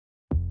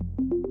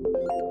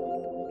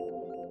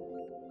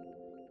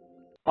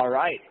All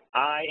right,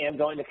 I am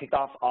going to kick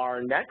off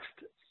our next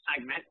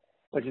segment,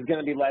 which is going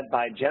to be led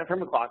by Jennifer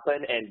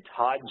McLaughlin and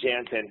Todd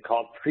Janzen,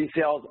 called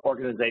PreSales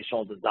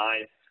Organizational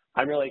Design.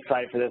 I'm really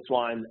excited for this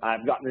one.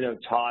 I've gotten to know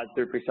Todd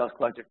through PreSales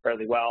Collective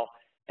fairly well,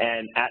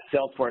 and at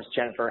Salesforce,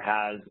 Jennifer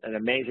has an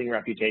amazing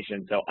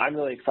reputation. So I'm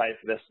really excited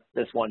for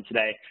this one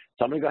today.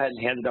 So I'm going to go ahead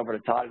and hand it over to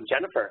Todd. And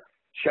Jennifer,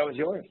 show is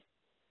yours.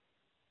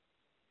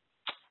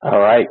 All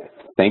right.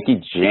 Thank you,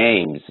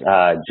 James.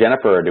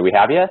 Jennifer, do we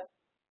have you?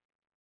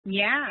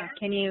 Yeah.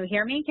 Can you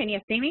hear me? Can you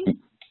see me?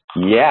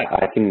 Yeah,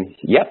 I can.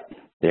 Yep.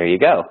 There you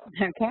go.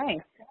 Okay.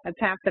 That's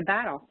half the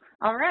battle.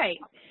 All right.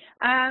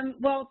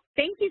 Well,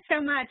 thank you so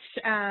much.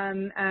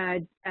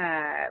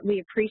 We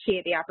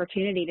appreciate the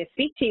opportunity to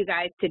speak to you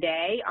guys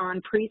today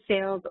on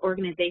pre-sales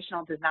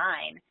organizational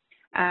design.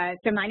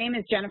 So my name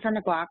is Jennifer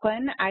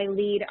McLaughlin. I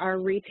lead our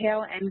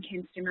retail and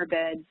consumer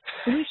goods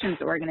solutions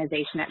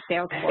organization at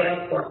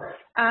Salesforce.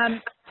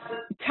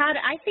 Todd,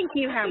 I think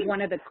you have one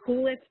of the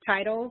coolest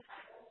titles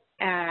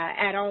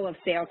at all of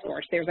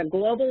Salesforce. There's a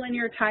global in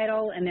your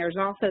title, and there's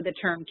also the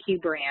term Q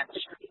branch.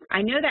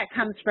 I know that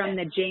comes from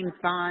the James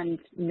Bond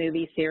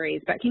movie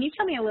series, but can you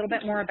tell me a little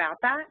bit more about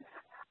that?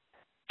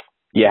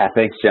 Yeah,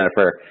 thanks,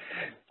 Jennifer.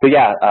 So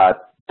yeah,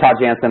 Todd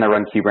Janzen, I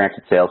run Q branch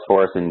at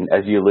Salesforce, and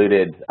as you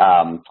alluded,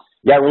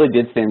 yeah, it really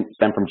did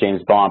stem from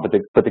James Bond.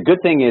 But the good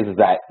thing is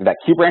that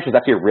Q branch is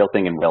actually a real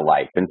thing in real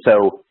life, and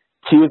so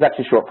Q is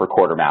actually short for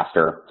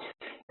quartermaster,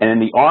 and in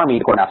the Army,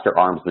 the quartermaster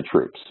arms the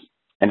troops.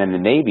 And in the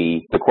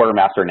Navy, the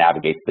quartermaster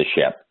navigates the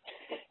ship.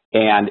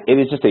 And it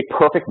is just a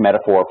perfect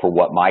metaphor for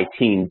what my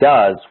team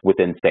does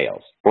within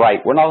sales, right?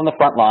 We're not on the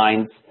front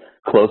lines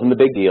closing the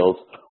big deals.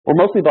 We're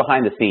mostly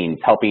behind the scenes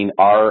helping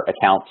our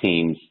account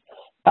teams,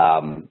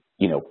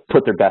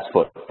 put their best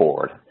foot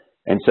forward.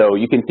 And so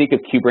you can think of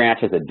Q Branch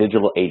as a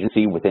digital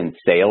agency within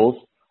sales.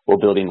 We're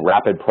building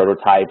rapid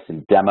prototypes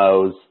and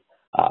demos,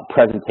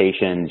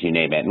 presentations, you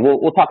name it. And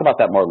we'll talk about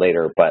that more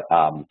later, but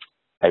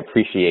I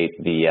appreciate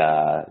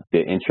the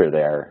intro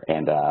there,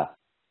 and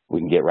we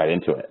can get right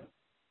into it.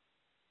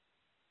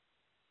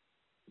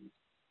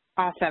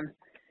 Awesome.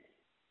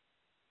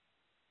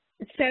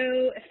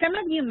 So some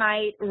of you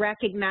might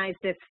recognize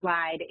this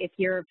slide if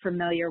you're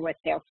familiar with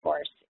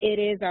Salesforce. It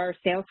is our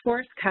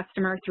Salesforce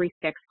Customer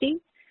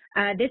 360.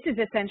 This is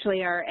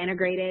essentially our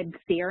integrated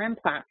CRM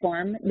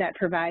platform that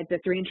provides a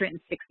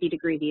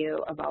 360-degree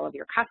view of all of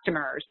your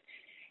customers.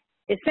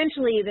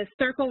 Essentially, the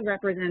circle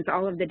represents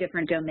all of the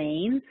different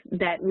domains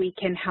that we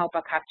can help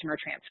a customer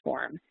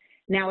transform.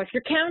 Now, if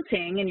you're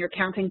counting and you're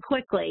counting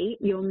quickly,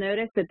 you'll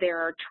notice that there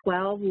are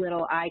 12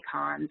 little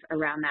icons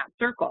around that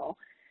circle,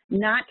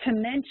 not to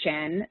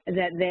mention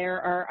that there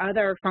are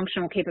other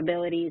functional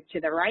capabilities to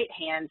the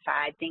right-hand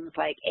side, things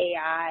like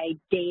AI,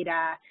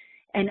 data,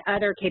 and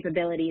other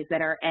capabilities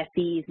that our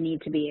SEs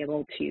need to be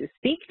able to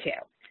speak to.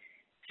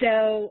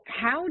 So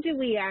how do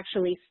we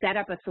actually set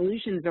up a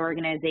solutions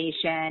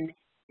organization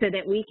so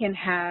that we can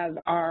have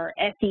our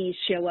SEs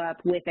show up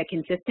with a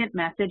consistent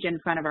message in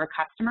front of our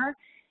customer,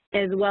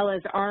 as well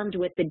as armed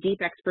with the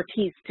deep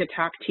expertise to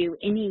talk to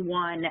any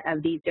one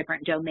of these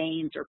different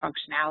domains or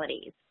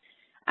functionalities?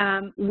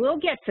 We'll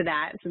get to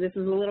that, so this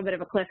is a little bit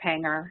of a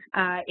cliffhanger.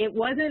 It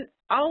wasn't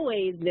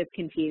always this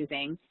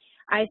confusing.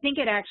 I think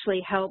it actually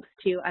helps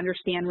to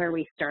understand where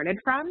we started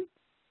from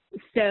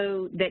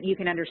so that you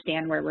can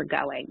understand where we're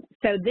going.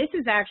 So this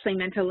is actually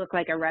meant to look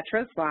like a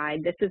retro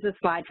slide. This is a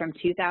slide from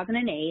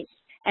 2008.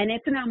 And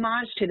it's an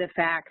homage to the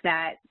fact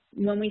that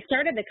when we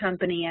started the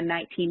company in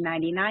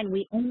 1999,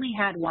 we only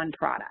had one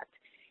product.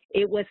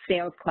 It was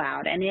Sales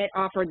Cloud, and it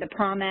offered the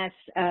promise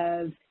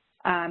of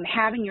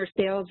having your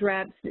sales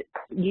reps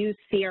use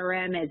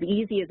CRM as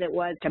easy as it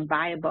was to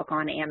buy a book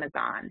on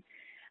Amazon.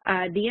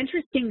 The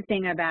interesting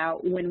thing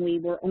about when we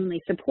were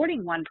only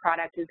supporting one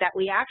product is that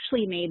we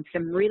actually made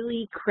some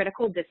really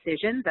critical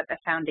decisions at the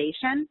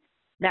foundation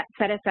that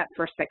set us up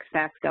for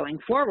success going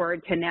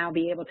forward to now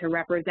be able to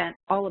represent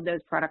all of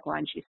those product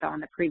lines you saw on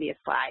the previous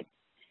slide.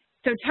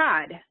 So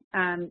Todd,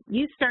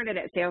 you started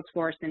at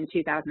Salesforce in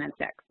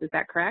 2006, is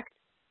that correct?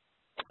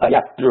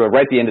 Yeah,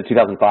 right at the end of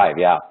 2005,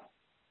 yeah.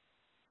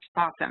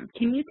 Awesome.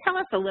 Can you tell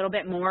us a little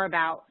bit more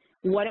about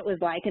what it was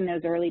like in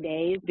those early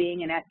days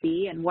being an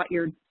SE and what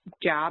your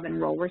job and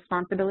role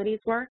responsibilities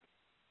were?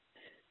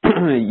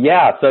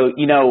 Yeah, so,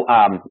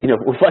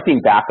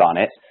 reflecting back on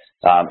it,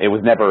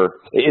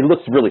 it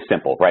looks really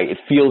simple, right? It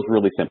feels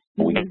really simple.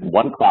 We had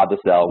one cloud to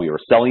sell. We were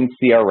selling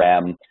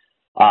CRM.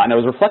 And I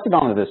was reflecting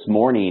on it this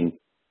morning.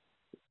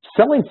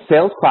 Selling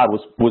Sales Cloud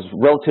was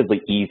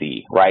relatively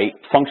easy, right?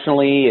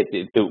 Functionally,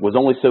 it was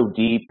only so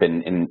deep,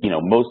 and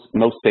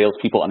most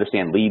salespeople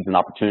understand leads and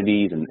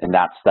opportunities and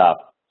that stuff.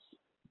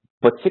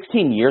 But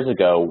 16 years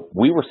ago,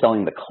 we were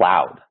selling the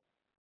cloud.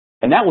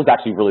 And that was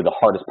actually really the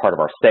hardest part of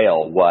our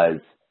sale, was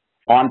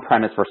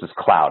on-premise versus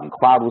cloud. And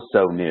cloud was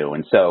so new.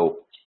 And so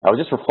I was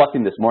just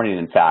reflecting this morning,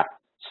 in fact,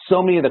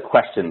 so many of the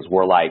questions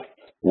were like,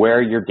 where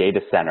are your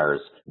data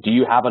centers? Do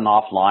you have an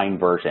offline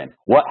version?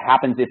 What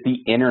happens if the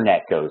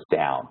internet goes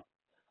down?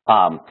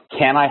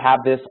 Can I have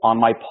this on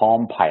my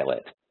Palm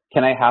Pilot?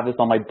 Can I have this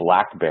on my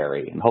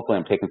BlackBerry? And hopefully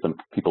I'm taking some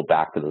people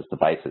back to those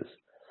devices.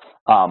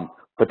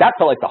 But that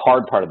felt like the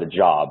hard part of the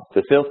job.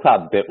 The Sales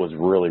Cloud bit was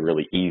really,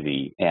 really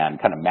easy,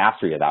 and kind of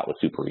mastery of that was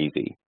super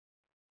easy.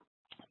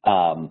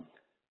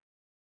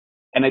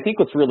 And I think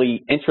what's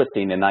really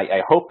interesting, and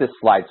I hope this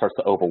slide starts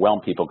to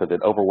overwhelm people because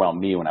it overwhelmed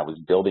me when I was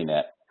building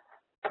it.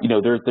 You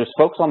know, there's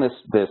folks on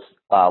this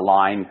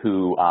line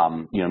who,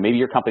 you know, maybe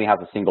your company has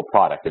a single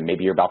product and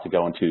maybe you're about to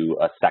go into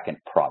a second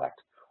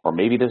product, or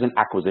maybe there's an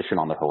acquisition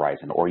on the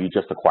horizon, or you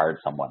just acquired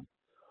someone,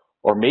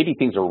 or maybe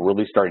things are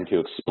really starting to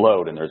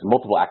explode and there's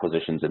multiple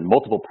acquisitions and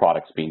multiple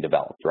products being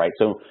developed, right?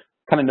 So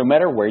kind of no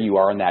matter where you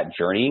are in that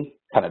journey,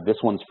 kind of this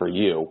one's for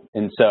you.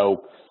 And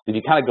so if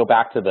you kind of go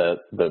back to the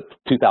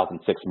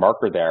 2006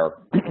 marker there,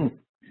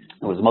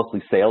 it was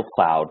mostly Sales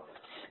Cloud.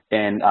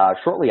 And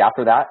shortly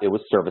after that, it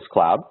was Service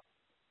Cloud.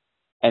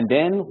 And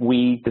then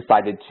we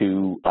decided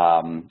to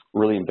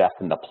really invest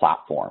in the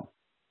platform.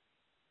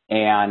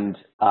 And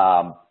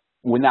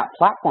when that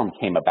platform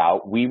came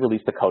about, we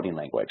released a coding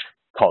language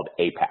called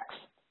Apex.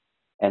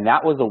 And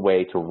that was a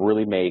way to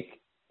really make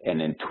and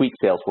then tweak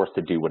Salesforce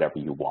to do whatever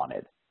you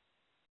wanted.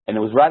 And it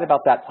was right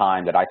about that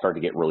time that I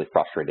started to get really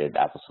frustrated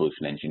as a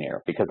solution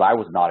engineer because I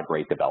was not a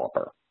great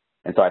developer.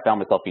 And so I found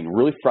myself being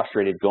really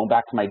frustrated, going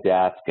back to my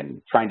desk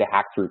and trying to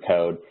hack through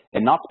code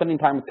and not spending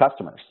time with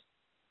customers.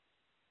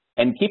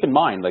 And keep in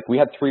mind, like we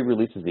had 3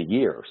 releases a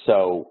year.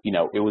 So, you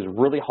know, it was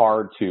really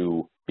hard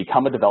to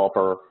become a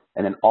developer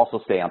and then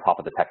also stay on top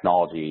of the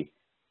technology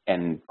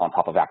and on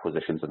top of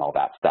acquisitions and all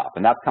that stuff.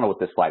 And that's kind of what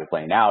this slide is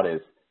laying out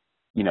is,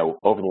 you know,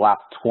 over the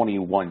last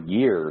 21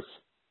 years,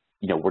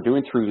 you know, we're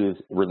doing 3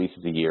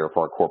 releases a year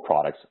for our core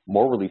products,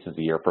 more releases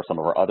a year for some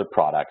of our other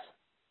products,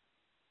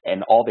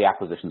 and all the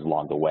acquisitions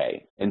along the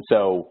way. And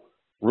so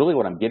really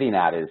what I'm getting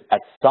at is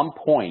at some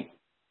point,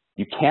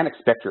 you can't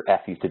expect your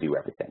SEs to do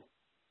everything,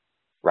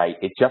 right?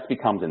 It just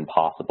becomes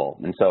impossible.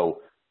 And so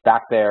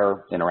back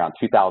there in around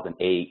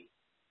 2008,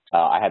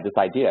 I had this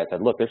idea. I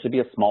said, look, there should be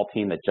a small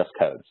team that just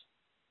codes.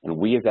 And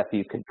we as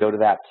SEs could go to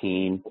that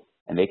team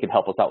and they could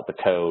help us out with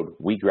the code.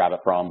 We grab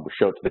it from, we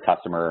show it to the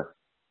customer,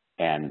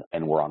 and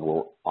we're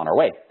on our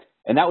way.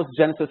 And that was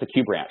the genesis of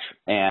QBranch.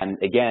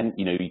 And again,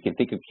 you know, you can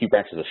think of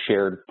QBranch as a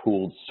shared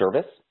pooled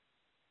service.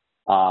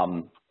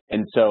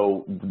 And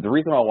so the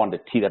reason I wanted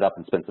to tee that up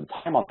and spend some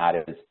time on that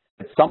is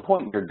at some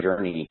point in your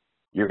journey,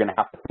 you're going to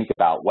have to think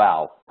about,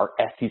 wow, our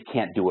SEs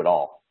can't do it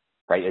all,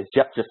 right? As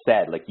Jeff just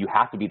said, like you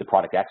have to be the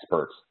product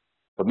experts,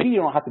 but maybe you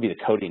don't have to be the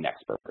coding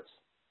experts.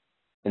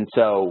 And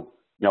so,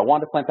 you know, I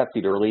wanted to plant that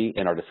seed early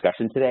in our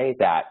discussion today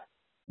that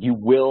you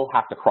will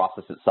have to cross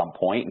this at some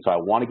point. And so I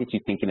want to get you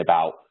thinking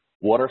about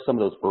what are some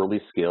of those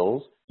early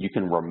skills you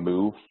can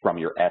remove from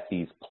your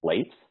SE's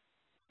plates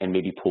and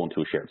maybe pull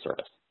into a shared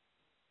service.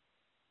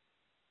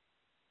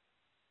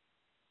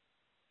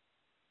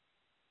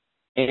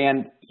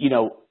 And, you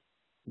know,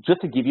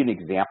 just to give you an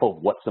example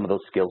of what some of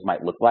those skills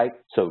might look like.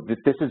 So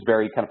this is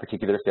very kind of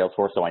particular to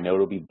Salesforce, so I know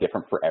it'll be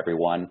different for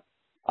everyone.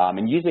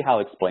 And usually how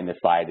I explain this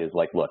slide is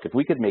like, look, if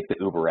we could make the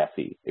Uber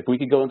SE, if we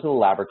could go into the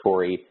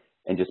laboratory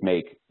and just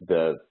make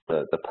the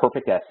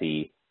perfect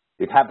SE,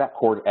 they'd have that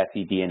core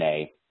SE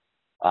DNA.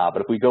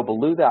 But if we go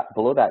below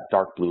that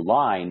dark blue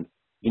line,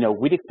 you know,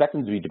 we'd expect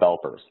them to be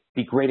developers,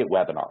 be great at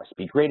webinars,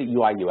 be great at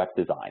UI UX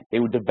design. They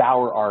would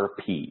devour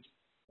RFPs.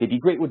 They'd be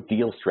great with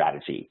deal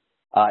strategy.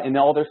 In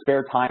all their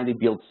spare time, they'd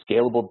build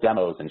scalable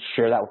demos and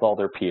share that with all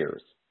their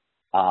peers.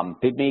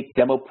 They'd make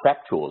demo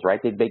prep tools, right?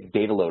 They'd make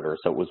data loaders,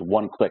 so it was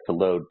one click to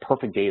load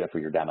perfect data for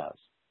your demos.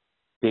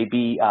 They'd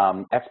be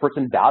experts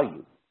in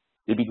value.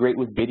 They'd be great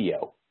with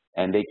video,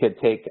 and they could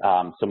take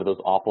some of those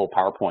awful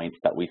PowerPoints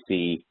that we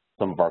see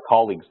some of our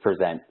colleagues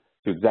present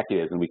to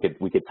executives, and we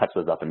could touch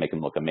those up and make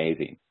them look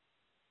amazing.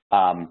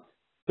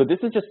 So this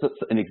is just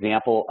an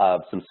example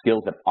of some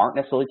skills that aren't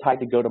necessarily tied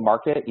to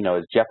go-to-market. You know,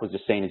 as Jeff was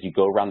just saying, as you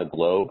go around the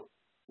globe,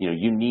 you know,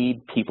 you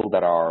need people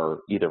that are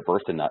either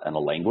versed in a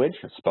language,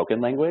 a spoken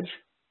language,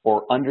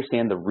 or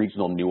understand the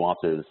regional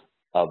nuances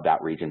of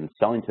that region,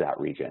 selling to that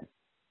region.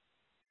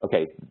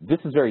 Okay, this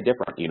is very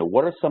different. You know,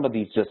 what are some of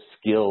these just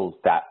skills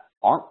that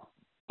aren't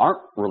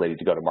related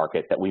to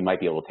go-to-market that we might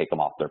be able to take them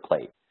off their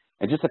plate?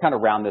 And just to kind of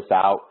round this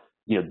out,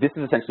 you know, this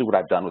is essentially what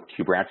I've done with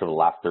QBranch over the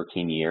last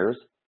 13 years,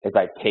 is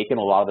I've taken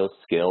a lot of those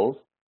skills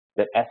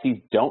that SEs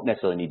don't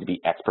necessarily need to be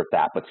experts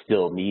at, but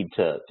still need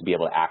to be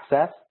able to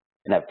access,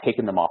 and I've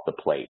taken them off the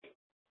plate.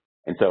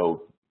 And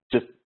so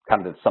just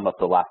kind of to sum up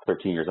the last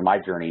 13 years of my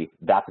journey,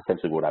 that's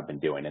essentially what I've been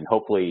doing. And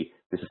hopefully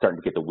this is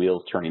starting to get the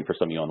wheels turning for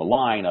some of you on the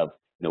line of,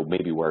 you know,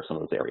 maybe where some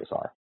of those areas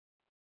are.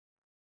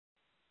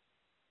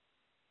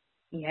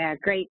 Yeah,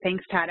 great.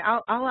 Thanks, Todd.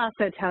 I'll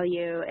also tell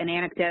you an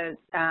anecdote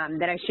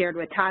that I shared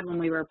with Todd when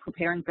we were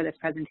preparing for this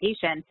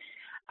presentation.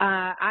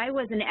 I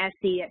was an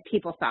SE at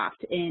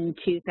PeopleSoft in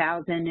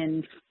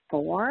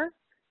 2004,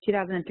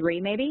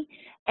 2003 maybe,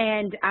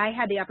 and I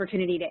had the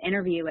opportunity to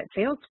interview at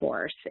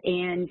Salesforce.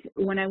 And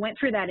when I went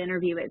through that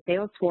interview at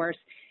Salesforce,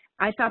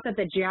 I thought that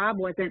the job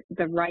wasn't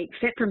the right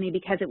fit for me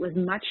because it was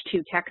much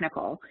too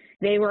technical.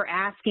 They were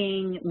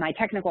asking my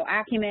technical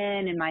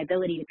acumen and my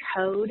ability to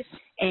code,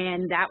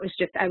 and that was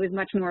just, I was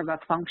much more of a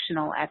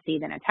functional SE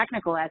than a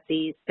technical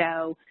SE.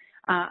 So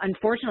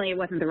unfortunately, it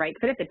wasn't the right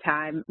fit at the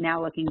time.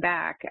 Now looking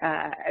back,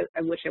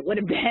 I wish it would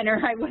have been,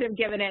 or I would have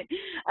given it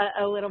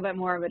a little bit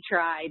more of a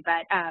try.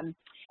 But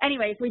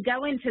anyway, if we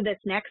go into this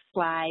next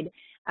slide,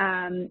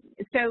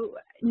 so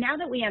now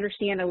that we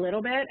understand a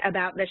little bit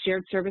about the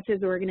shared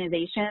services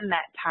organization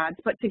that Todd's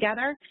put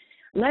together,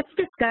 let's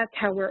discuss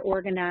how we're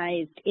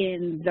organized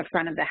in the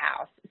front of the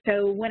house.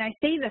 So when I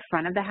say the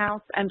front of the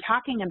house, I'm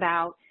talking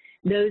about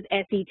those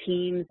SE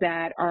teams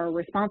that are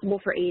responsible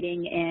for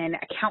aiding in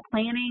account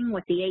planning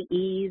with the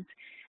AEs.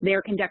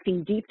 They're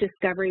conducting deep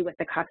discovery with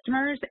the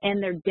customers,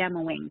 and they're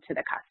demoing to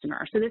the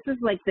customer. So this is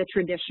like the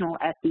traditional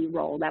SE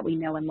role that we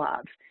know and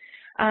love.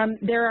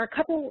 There are a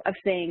couple of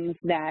things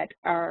that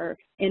are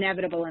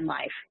inevitable in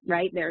life,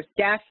 right? There's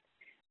death,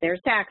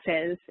 there's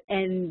taxes,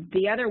 and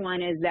the other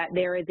one is that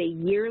there is a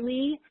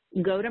yearly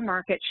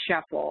go-to-market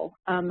shuffle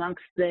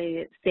amongst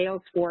the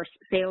Salesforce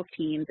sales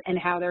teams and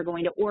how they're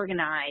going to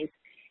organize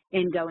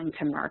in going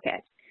to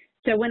market.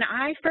 So when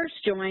I first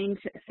joined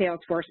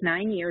Salesforce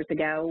 9 years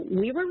ago,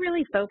 we were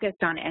really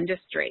focused on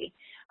industry.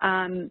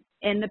 And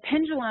the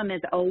pendulum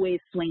is always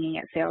swinging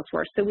at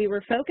Salesforce. So we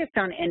were focused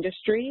on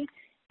industry.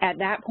 At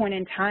that point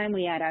in time,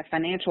 we had a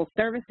financial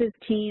services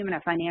team and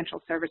a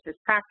financial services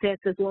practice,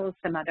 as well as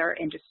some other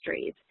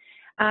industries.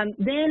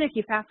 Then if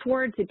you fast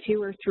forward to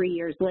 2 or 3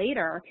 years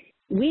later,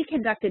 we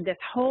conducted this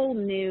whole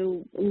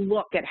new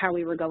look at how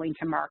we were going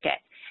to market.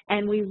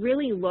 And we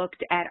really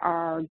looked at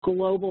our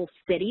global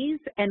cities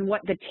and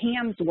what the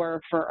TAMs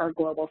were for our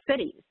global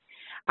cities.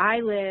 I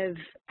live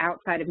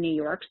outside of New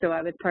York, so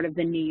I was part of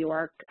the New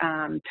York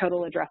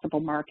total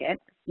addressable market,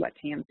 what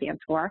TAM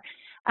stands for,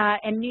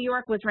 and New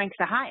York was ranked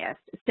the highest.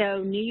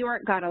 So New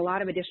York got a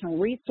lot of additional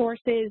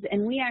resources,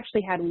 and we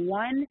actually had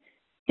one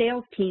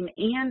sales team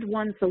and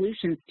one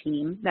solutions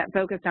team that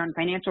focused on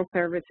financial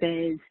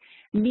services,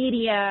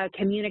 media,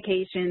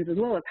 communications, as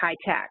well as high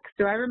tech.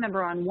 So I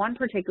remember on one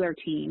particular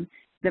team,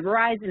 the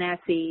Verizon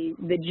SE,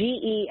 the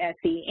GE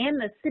SE,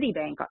 and the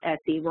Citibank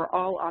SE were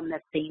all on the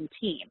same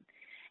team.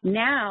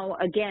 Now,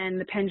 again,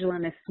 the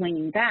pendulum is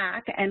swinging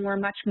back, and we're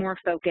much more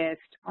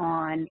focused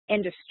on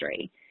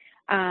industry.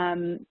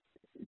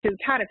 So,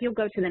 Todd, if you'll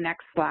go to the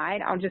next slide,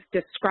 I'll just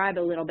describe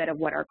a little bit of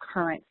what our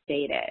current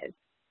state is.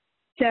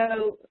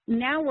 So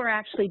now we're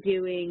actually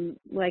doing,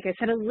 like I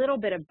said, a little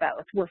bit of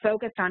both. We're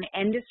focused on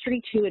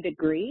industry to a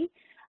degree,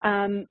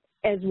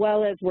 as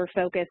well as we're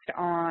focused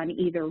on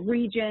either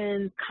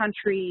regions,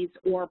 countries,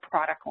 or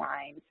product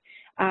lines.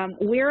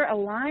 We're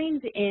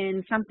aligned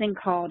in something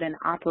called an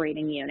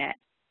operating unit.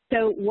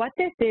 So what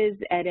this is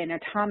at an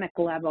atomic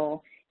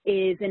level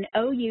is an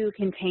OU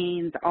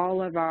contains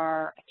all of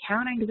our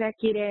account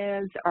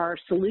executives, our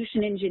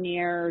solution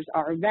engineers,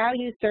 our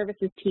value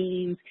services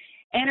teams,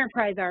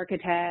 enterprise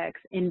architects,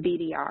 and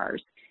BDRs.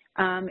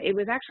 It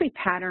was actually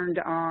patterned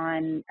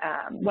on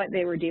what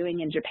they were doing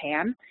in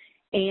Japan,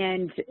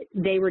 and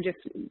they were just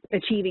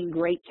achieving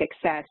great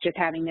success just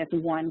having this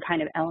one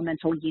kind of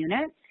elemental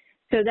unit.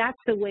 So that's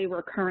the way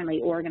we're currently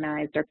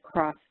organized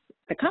across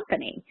the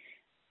company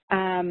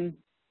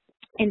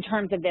in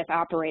terms of this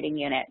operating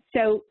unit.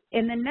 So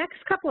in the next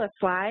couple of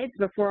slides,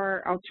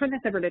 before I'll turn this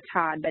over to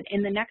Todd, but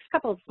in the next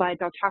couple of slides,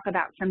 I'll talk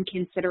about some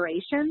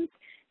considerations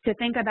to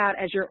think about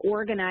as you're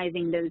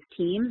organizing those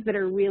teams that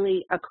are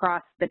really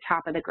across the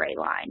top of the gray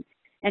line.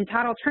 And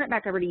Todd, I'll turn it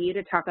back over to you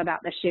to talk about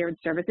the shared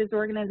services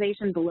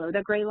organization below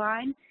the gray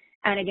line,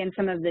 and again,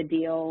 some of the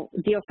deal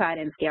side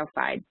and scale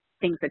side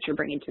things that you're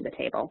bringing to the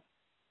table.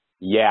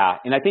 Yeah,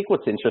 and I think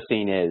what's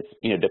interesting is,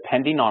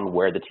 depending on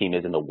where the team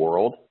is in the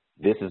world,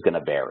 this is going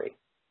to vary,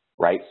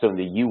 right? So in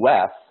the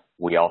U.S.,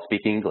 we all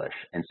speak English,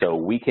 and so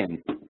we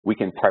can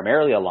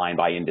primarily align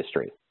by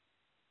industry.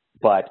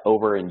 But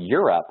over in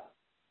Europe,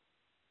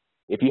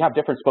 if you have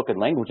different spoken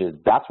languages,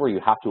 that's where you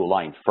have to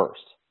align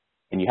first,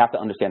 and you have to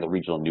understand the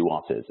regional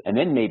nuances, and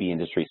then maybe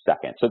industry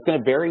second. So it's going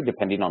to vary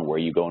depending on where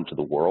you go into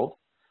the world.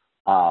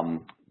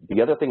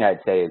 The other thing I'd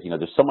say is,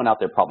 there's someone out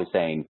there probably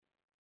saying,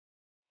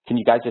 can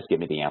you guys just give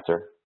me the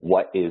answer?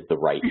 What is the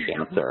right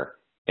answer?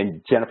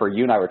 And Jennifer,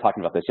 you and I were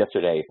talking about this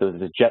yesterday. So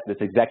this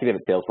executive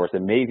at Salesforce,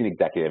 amazing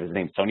executive, his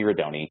name's Tony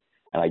Rodoni,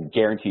 and I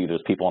guarantee you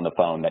there's people on the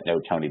phone that know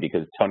Tony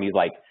because Tony's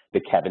like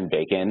the Kevin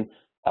Bacon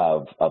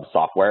of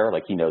software,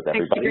 like he knows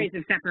everybody. 6 degrees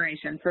of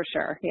separation for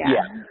sure. Yeah.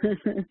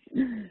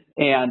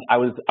 And I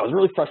was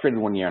really frustrated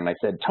one year, and I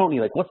said, Tony,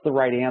 like, what's the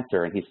right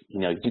answer? And he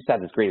just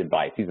had this great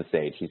advice. He's a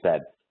sage. He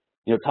said,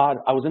 Todd,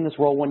 I was in this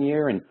role 1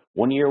 year, and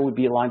 1 year would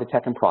be aligned to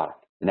tech and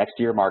product. The next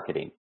year,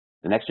 marketing.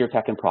 The next year,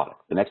 tech and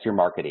product. The next year,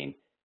 marketing.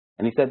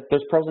 And he said,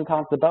 there's pros and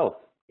cons to both.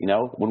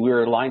 When we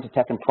were aligned to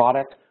tech and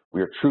product,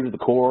 we were true to the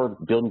core,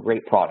 building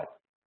great product.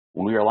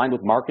 When we were aligned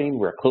with marketing, we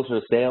were closer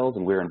to sales,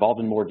 and we were involved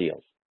in more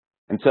deals.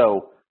 And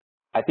so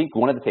I think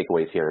one of the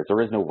takeaways here is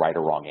there is no right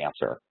or wrong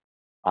answer.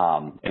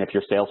 And if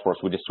you're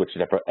Salesforce, we just switch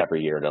it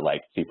every year to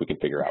see if we can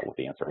figure out what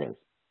the answer is.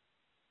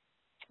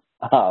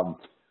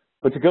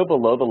 But to go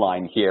below the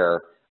line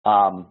here,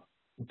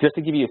 just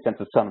to give you a sense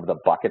of some of the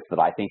buckets that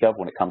I think of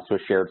when it comes to a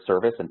shared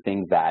service and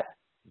things that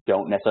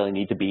don't necessarily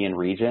need to be in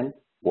region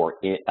or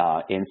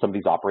in some of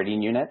these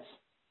operating units.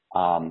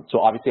 So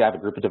obviously I have a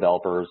group of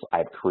developers, I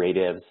have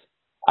creatives,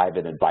 I have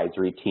an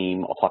advisory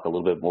team. I'll talk a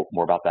little bit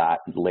more about that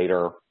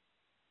later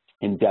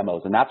in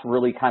demos. And that's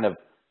really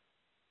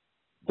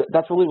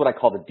that's really what I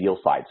call the deal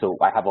side. So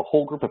I have a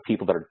whole group of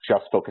people that are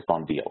just focused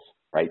on deals,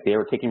 right? They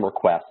are taking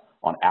requests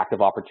on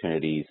active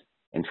opportunities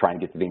and trying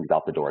to get things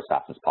out the door as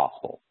fast as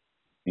possible.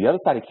 The other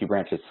side of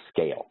QBranch is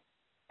scale,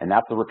 and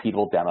that's the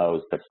repeatable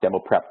demos, that's demo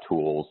prep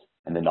tools,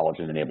 and the knowledge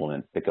and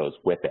enablement that goes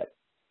with it.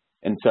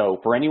 And so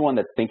for anyone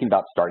that's thinking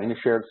about starting a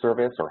shared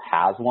service or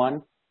has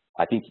one,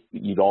 I think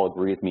you'd all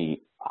agree with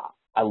me.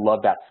 I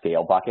love that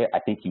scale bucket. I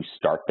think you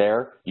start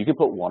there. You can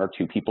put 1 or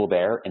 2 people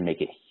there and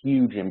make a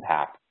huge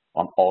impact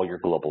on all your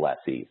global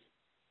SEs.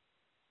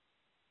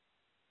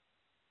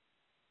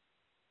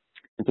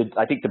 And so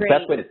I think the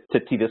best way to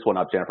tee this one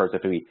up, Jennifer, is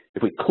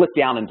if we click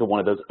down into one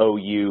of those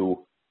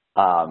OU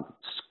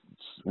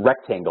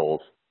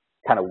rectangles,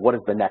 kind of what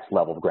does the next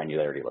level of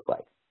granularity look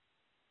like?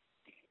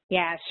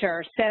 Yeah,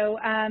 sure. So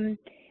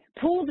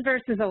pooled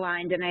versus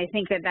aligned, and I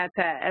think that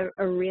that's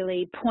a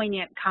really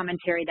poignant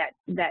commentary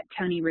that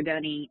Tony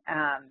Rodoni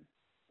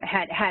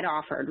had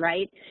offered,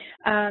 right?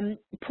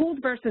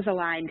 Pooled versus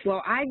aligned.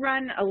 Well, I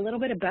run a little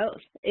bit of both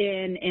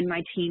in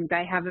my teams.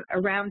 I have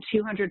around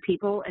 200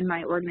 people in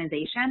my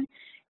organization,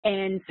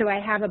 and so I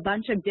have a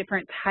bunch of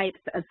different types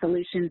of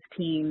solutions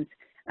teams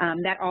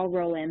that all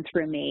roll in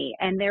through me,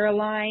 and they're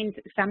aligned.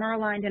 Some are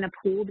aligned in a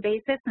pooled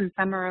basis, and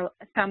some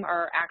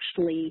are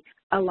actually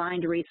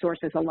aligned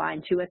resources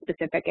aligned to a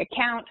specific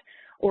account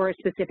or a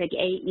specific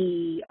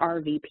AE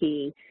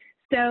RVP.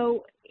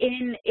 So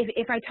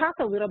if I talk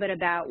a little bit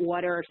about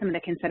what are some of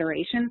the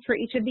considerations for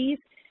each of these,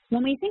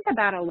 when we think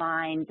about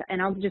aligned,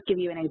 and I'll just give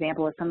you an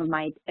example of some of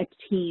my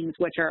teams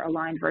which are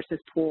aligned versus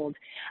pooled.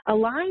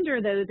 Aligned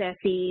are those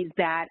SEs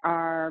that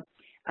are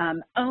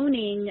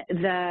owning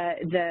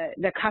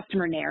the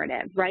customer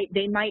narrative, right?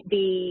 They might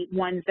be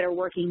ones that are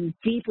working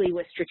deeply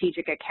with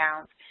strategic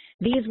accounts.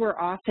 These were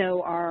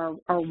also our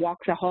walk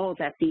the halls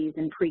SEs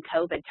in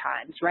pre-COVID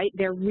times, right?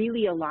 They're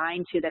really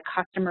aligned to the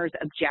customer's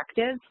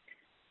objectives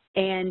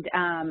and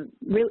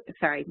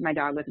sorry, my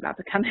dog was about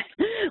to come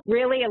in,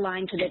 really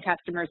aligned to the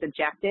customer's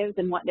objectives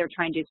and what they're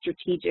trying to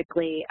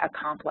strategically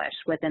accomplish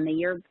within the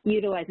year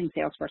utilizing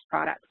Salesforce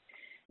products.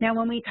 Now,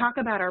 when we talk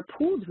about our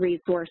pooled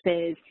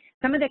resources,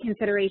 some of the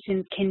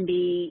considerations can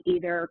be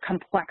either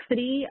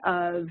complexity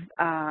of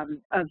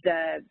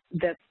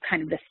the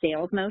kind of the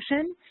sales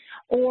motion,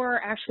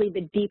 or actually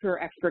the deeper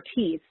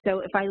expertise. So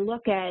if I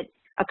look at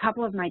a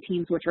couple of my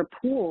teams which are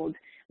pooled,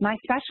 my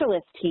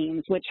specialist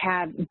teams, which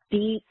have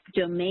deep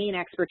domain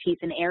expertise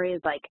in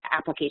areas like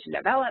application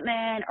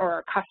development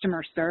or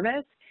customer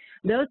service,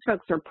 those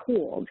folks are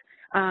pooled.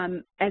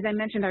 As I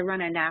mentioned, I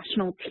run a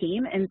national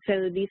team, and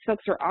so these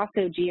folks are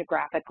also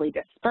geographically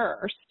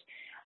dispersed.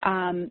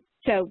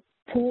 So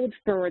pooled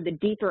for the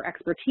deeper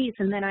expertise.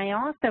 And then I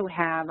also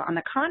have, on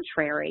the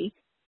contrary,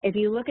 if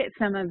you look at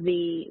some of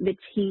the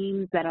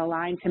teams that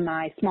align to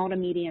my small to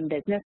medium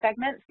business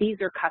segments,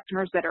 these are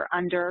customers that are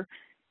under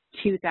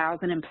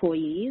 2,000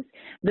 employees.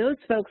 Those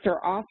folks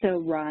are also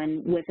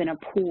run within a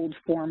pooled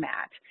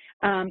format.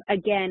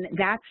 Again,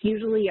 that's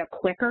usually a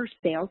quicker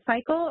sales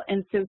cycle,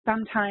 and so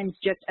sometimes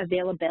just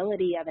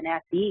availability of an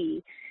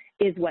SE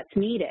is what's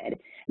needed.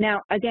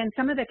 Now, again,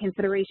 some of the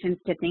considerations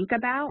to think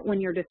about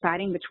when you're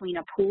deciding between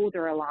a pooled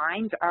or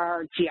aligned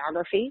are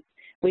geography.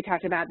 We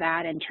talked about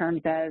that in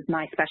terms of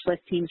my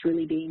specialist teams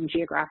really being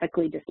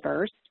geographically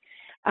dispersed.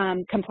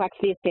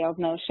 Complexity of sales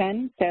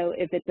motion. So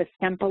if it's a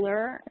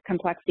simpler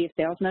complexity of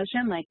sales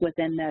motion, like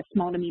within the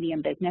small to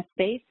medium business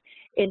space,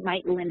 it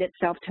might lend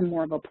itself to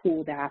more of a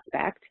pooled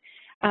aspect.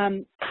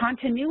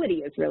 Continuity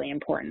is really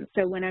important.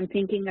 So when I'm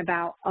thinking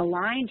about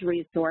aligned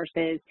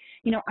resources,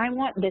 you know, I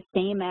want the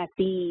same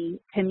SE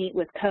to meet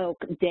with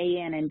Coke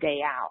day in and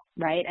day out,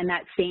 right? And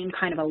that same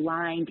kind of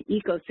aligned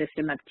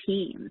ecosystem of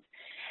teams.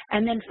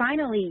 And then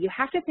finally, you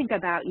have to think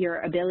about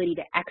your ability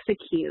to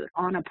execute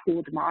on a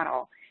pooled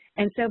model.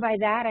 And so by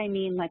that, I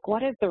mean, like,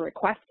 what is the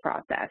request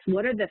process?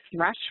 What are the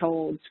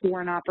thresholds for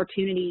an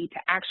opportunity to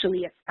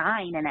actually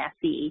assign an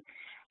SE?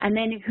 And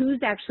then who's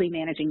actually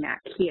managing that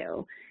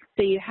queue?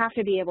 So you have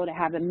to be able to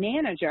have a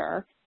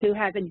manager who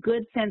has a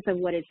good sense of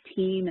what his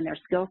team and their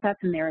skill sets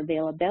and their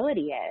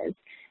availability is,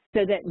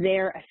 so that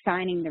they're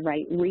assigning the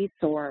right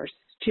resource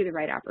to the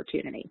right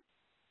opportunity.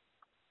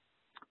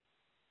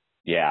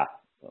 Yeah.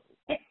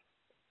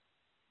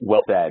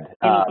 Well said.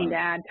 Anything to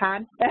add,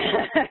 Todd?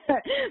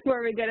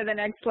 Before we go to the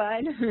next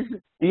slide.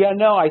 Yeah,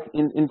 no,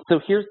 and so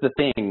here's the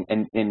thing,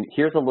 and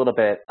here's a little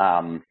bit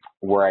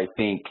where I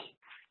think,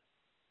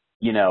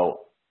 you know,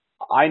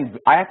 I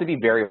have to be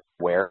very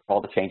aware of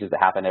all the changes that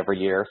happen every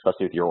year,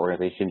 especially with your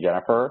organization,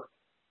 Jennifer,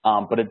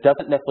 but it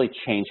doesn't necessarily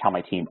change how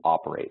my team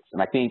operates.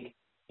 And I think,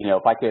 you know,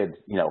 if I could,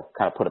 you know,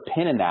 kind of put a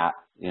pin in that,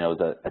 you know,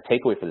 a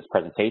takeaway for this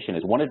presentation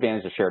is one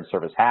advantage a shared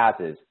service has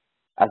is,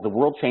 as the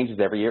world changes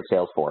every year at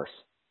Salesforce,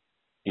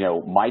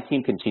 my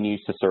team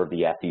continues to serve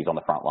the SEs on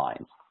the front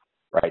lines,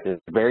 right? There's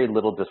very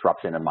little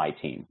disruption in my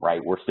team,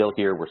 right? We're still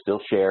here, we're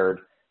still shared,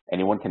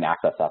 anyone can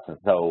access us. And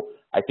so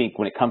I think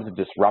when it comes to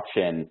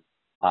disruption,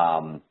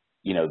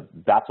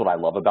 that's what I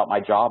love about my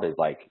job is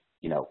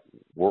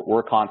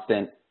we're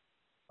constant.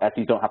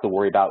 SEs don't have to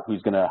worry about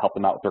who's going to help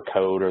them out with their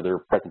code or their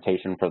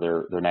presentation for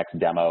their next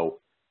demo.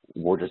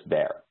 We're just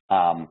there.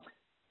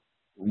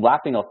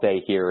 Last thing I'll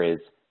say here is,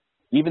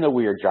 even though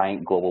we are a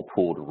giant global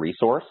pooled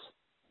resource,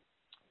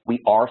 we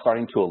are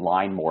starting to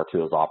align more to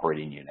those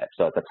operating units.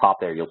 So at the top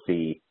there, you'll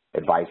see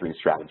advisory and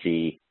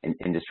strategy and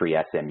industry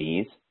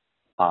SMEs.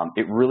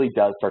 It really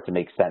does start to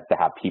make sense to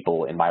have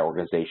people in my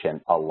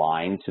organization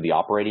aligned to the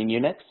operating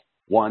units.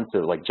 One, so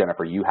like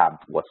Jennifer, you have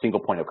a single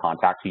point of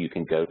contact who you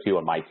can go to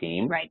on my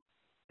team. Right.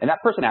 And that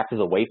person acts as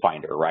a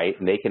wayfinder, right?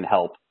 And they can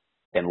help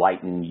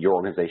enlighten your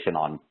organization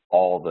on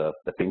all the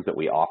things that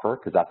we offer,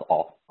 because that's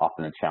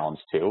often a challenge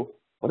too.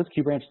 What does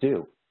QBranch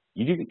do?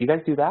 You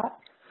guys do that?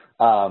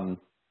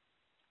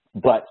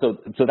 But so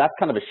that's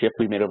kind of a shift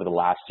we made over the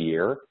last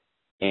year,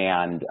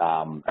 and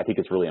I think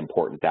it's really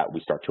important that we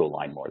start to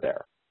align more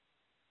there.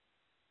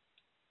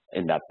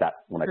 And that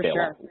when I say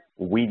sure.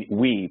 we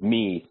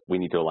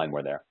need to align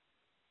more there.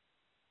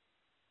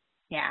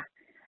 Yeah.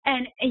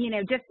 And,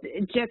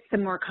 just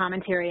some more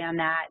commentary on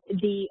that.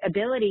 The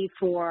ability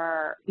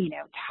for,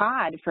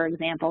 Todd, for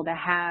example, to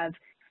have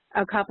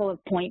a couple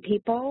of point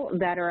people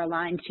that are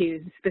aligned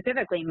to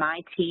specifically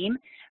my team,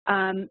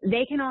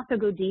 they can also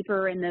go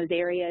deeper in those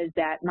areas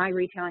that my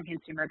retail and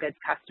consumer goods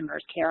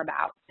customers care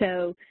about.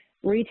 So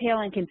retail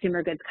and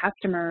consumer goods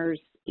customers,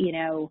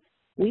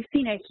 we've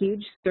seen a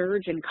huge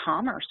surge in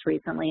commerce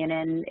recently and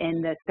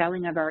in the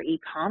selling of our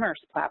e-commerce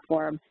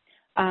platform.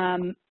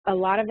 A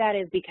lot of that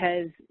is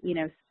because,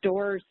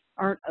 stores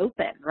aren't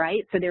open,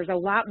 right? So there's a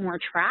lot more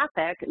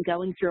traffic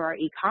going through our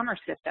e-commerce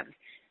systems.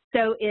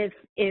 So if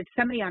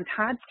somebody on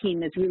Todd's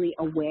team is really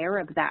aware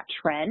of that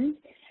trend,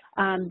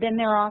 then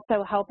they're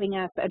also helping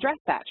us address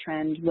that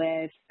trend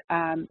with,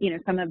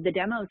 some of the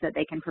demos that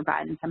they can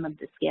provide and some of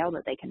the scale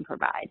that they can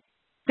provide.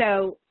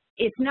 So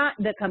it's not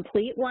the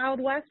complete Wild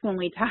West when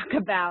we talk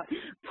about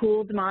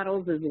pooled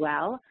models as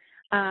well.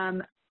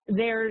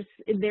 There's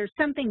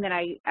something that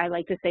I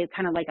like to say is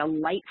kind of like a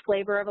light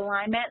flavor of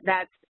alignment.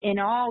 That's in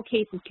all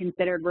cases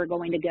considered, we're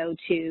going to go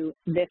to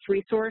this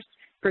resource,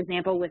 for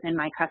example, within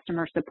my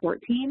customer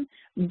support team,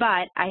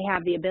 but I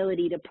have the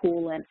ability to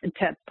pull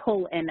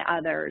in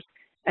others,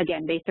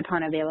 again, based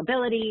upon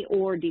availability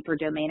or deeper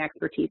domain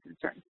expertise in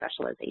certain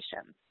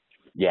specializations.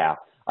 Yeah,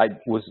 I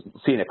was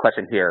seeing a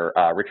question here,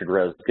 Richard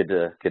Rose, good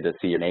to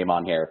see your name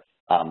on here.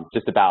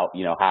 Just about,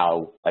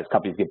 how as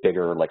companies get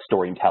bigger, like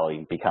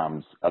storytelling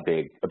becomes a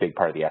big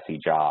part of the SE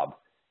job.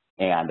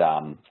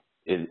 And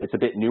it's a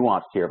bit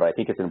nuanced here, but I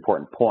think it's an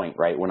important point,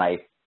 right? When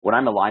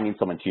I'm aligning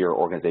someone to your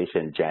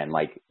organization, Jen,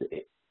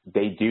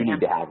 they do need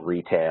to have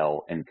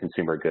retail and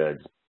consumer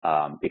goods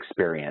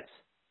experience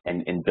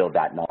and build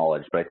that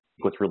knowledge. But I think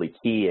what's really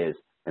key is,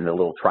 and the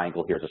little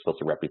triangle here is supposed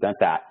to represent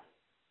that,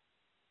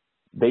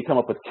 they come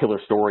up with a killer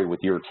story with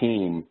your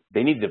team,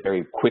 they need to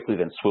very quickly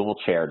then swivel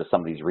chair to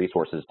some of these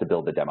resources to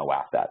build the demo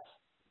assets.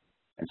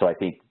 And so I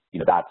think,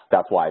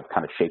 that's why I've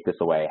kind of shaped this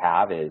the way I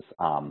have is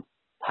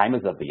time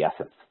is of the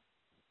essence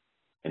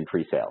in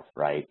pre-sales,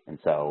 right? And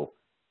so,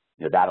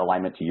 that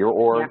alignment to your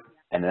org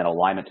and then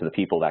alignment to the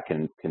people that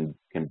can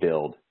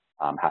build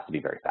has to be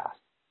very fast.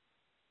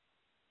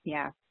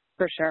 Yeah,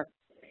 for sure.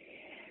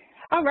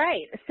 All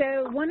right,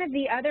 so one of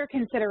the other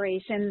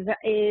considerations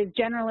is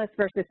generalist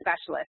versus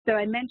specialist. So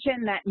I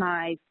mentioned that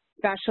my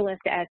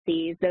specialist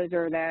SEs, those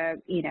are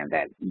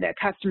the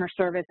customer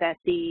service SEs,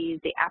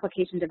 the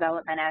application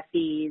development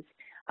SEs.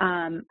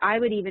 I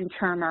would even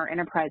term our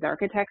enterprise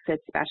architects as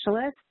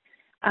specialists.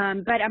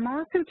 But I'm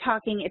also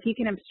talking, if you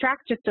can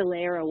abstract just a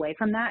layer away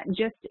from that,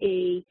 just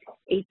a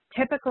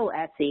typical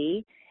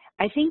SE,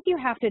 I think you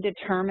have to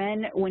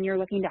determine when you're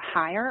looking to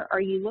hire,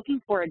 are you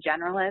looking for a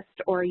generalist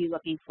or are you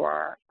looking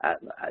for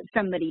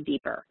somebody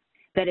deeper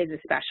that is a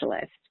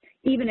specialist,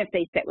 even if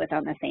they sit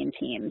on the same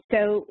team.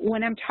 So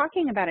when I'm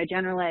talking about a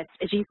generalist,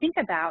 as you think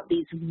about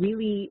these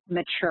really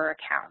mature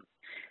accounts,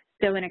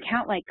 so an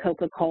account like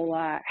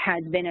Coca-Cola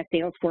has been a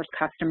Salesforce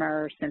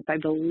customer since, I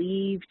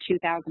believe,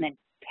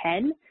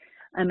 2010.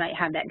 I might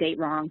have that date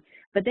wrong,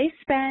 but they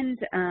spend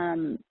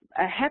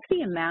a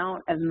hefty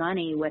amount of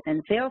money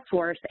within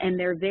Salesforce, and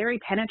they're very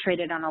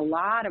penetrated on a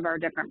lot of our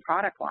different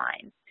product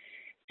lines.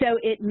 So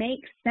it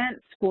makes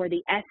sense for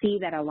the SE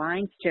that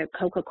aligns to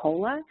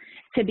Coca-Cola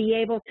to be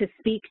able to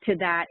speak to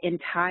that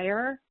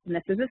entire, and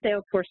this is a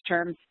Salesforce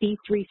term,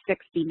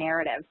 C360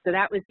 narrative. So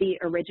that was the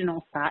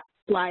original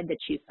slide that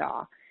you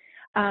saw.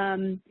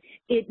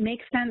 It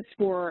makes sense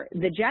for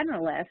the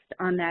generalist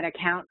on that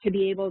account to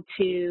be able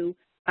to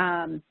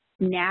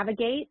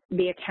navigate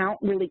the account,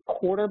 really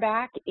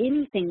quarterback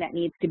anything that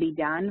needs to be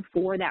done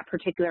for that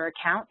particular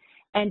account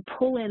and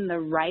pull in the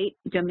right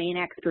domain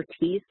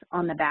expertise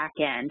on the back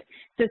end.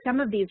 So some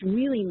of these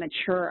really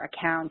mature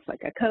accounts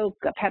like a Coke,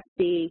 a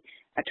Pepsi,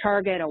 a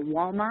Target, a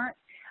Walmart,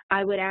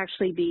 I would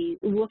actually be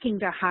looking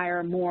to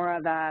hire more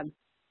of a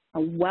a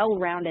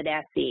well-rounded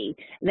SE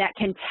that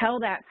can tell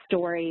that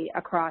story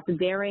across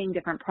varying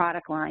different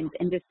product lines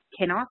and just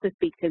can also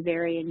speak to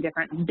varying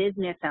different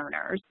business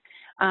owners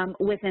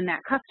within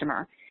that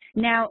customer.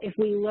 Now, if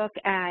we look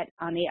at,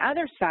 on the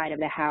other side of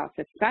the house,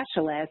 a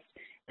specialist,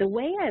 the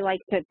way I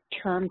like to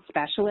term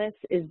specialists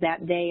is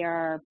that they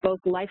are both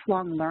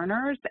lifelong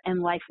learners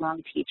and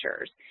lifelong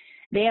teachers.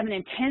 They have an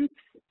intense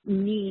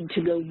need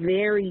to go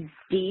very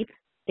deep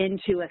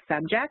into a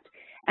subject,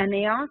 and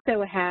they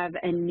also have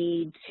a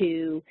need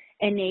to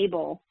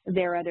enable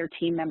their other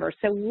team members.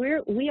 So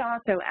we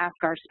also ask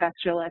our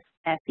specialist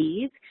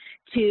SEs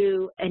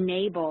to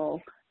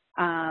enable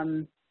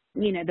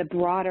the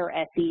broader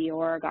SE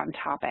org on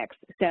topics.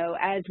 So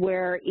as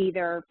we're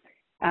either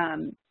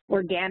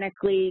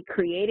organically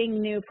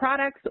creating new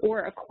products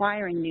or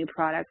acquiring new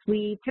products,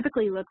 we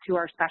typically look to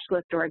our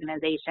specialist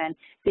organization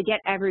to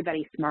get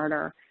everybody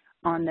smarter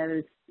on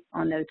those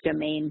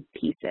domain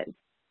pieces.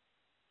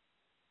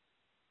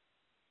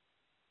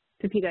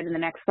 So if you go to the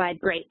next slide,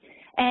 great.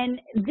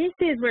 And this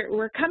is,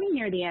 we're coming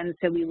near the end,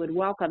 so we would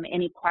welcome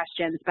any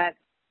questions. But,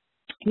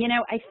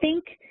 I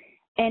think,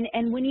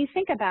 and when you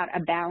think about a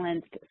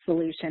balanced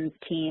solutions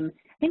team,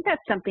 I think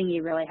that's something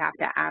you really have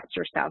to ask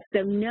yourself.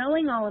 So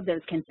knowing all of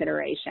those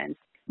considerations,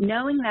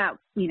 knowing that,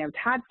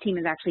 Todd's team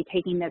is actually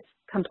taking this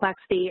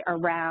complexity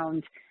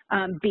around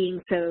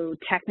being so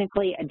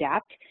technically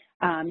adept,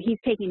 he's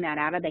taking that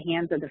out of the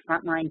hands of the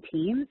frontline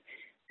teams.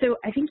 So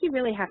I think you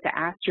really have to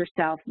ask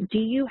yourself, do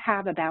you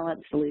have a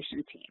balanced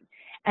solution team?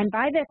 And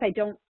by this, I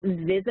don't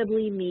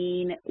visibly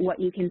mean what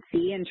you can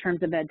see in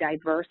terms of a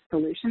diverse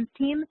solutions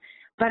team,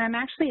 but I'm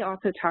actually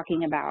also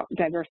talking about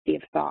diversity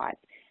of thought.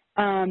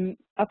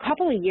 A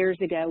couple of years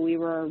ago, we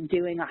were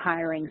doing a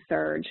hiring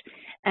surge,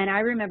 and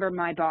I remember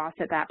my boss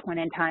at that point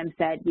in time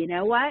said, you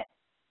know what?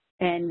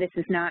 And this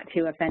is not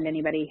to offend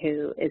anybody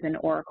who is an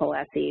Oracle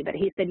SE, but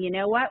he said, you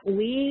know what,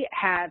 we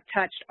have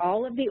touched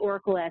all of the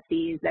Oracle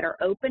SEs that are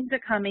open to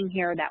coming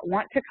here, that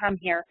want to come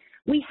here.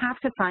 We have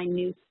to find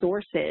new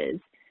sources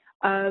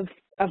of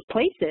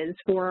places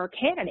for our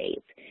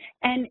candidates.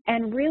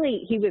 And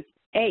really, he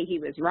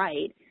was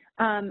right.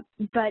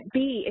 But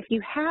B, if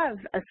you have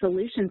a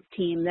solutions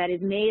team that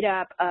is made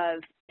up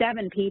of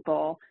 7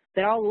 people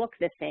that all look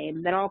the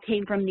same, that all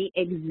came from the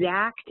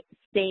exact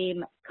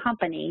same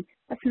company,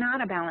 that's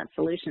not a balanced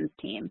solutions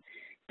team.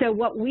 So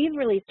what we've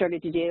really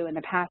started to do in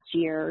the past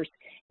years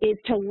is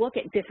to look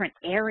at different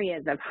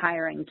areas of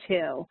hiring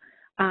too.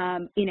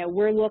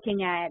 We're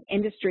looking at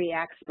industry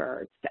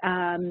experts.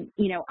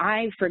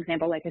 I, for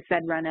example, like I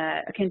said, run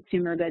a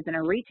consumer goods and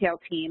a retail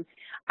team.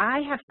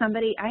 I have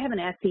an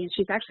SE, and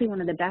she's actually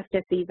one of the best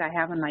SEs I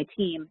have on my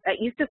team, that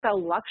used to sell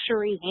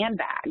luxury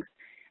handbags.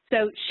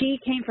 So she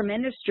came from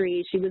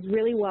industry. She was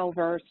really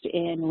well-versed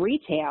in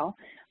retail,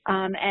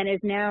 and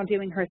is now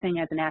doing her thing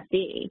as an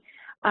SE.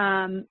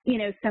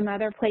 Some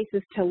other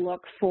places to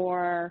look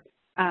for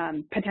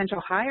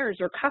potential hires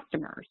or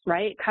customers,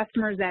 right?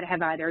 Customers that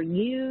have either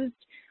used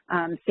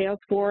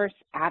Salesforce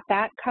at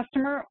that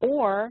customer,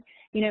 or,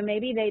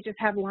 maybe they just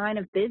have line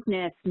of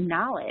business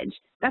knowledge.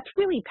 That's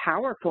really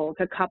powerful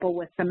to couple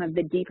with some of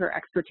the deeper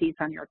expertise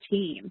on your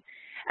team.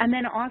 And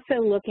then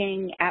also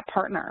looking at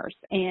partners.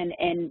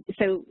 And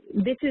so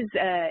this is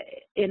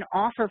an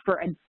offer for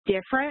a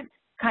different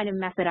kind of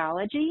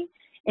methodology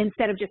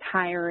instead of just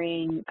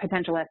hiring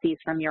potential SEs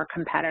from your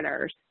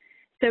competitors.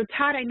 So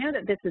Todd, I know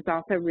that this is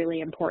also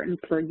really important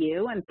for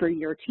you and for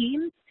your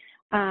teams.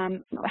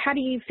 How do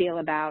you feel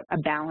about a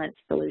balanced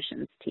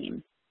solutions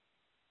team?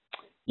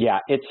 Yeah,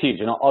 it's huge,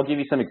 and I'll give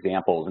you some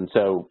examples. And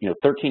so,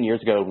 13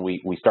 years ago,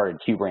 we started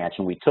QBranch,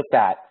 and we took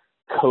that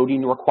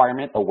coding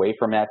requirement away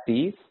from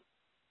SEs.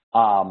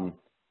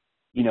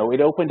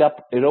 It opened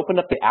up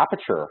the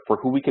aperture for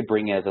who we could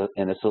bring in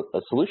as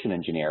a solution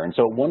engineer. And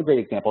so one great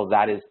example of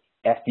that is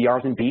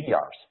SDRs and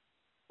BDRs.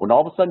 When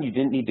all of a sudden you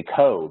didn't need to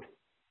code,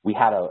 we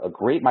had a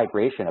great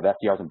migration of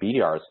SDRs and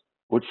BDRs,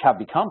 which have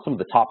become some of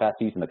the top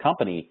SEs in the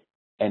company,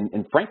 and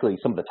frankly,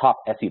 some of the top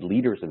SE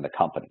leaders in the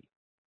company.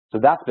 So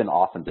that's been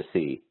awesome to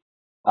see.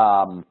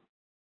 I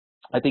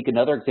think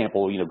another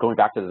example, going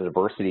back to the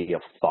diversity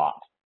of thought,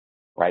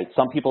 right?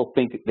 Some people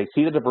think, they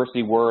see the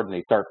diversity word and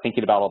they start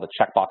thinking about all the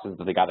check boxes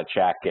that they got to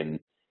check and,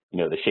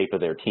 the shape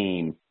of their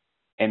team.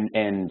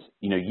 And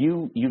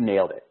you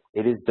nailed it.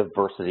 It is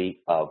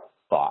diversity of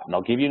thought. And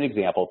I'll give you an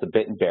example. It's a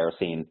bit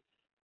embarrassing.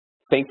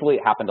 Thankfully,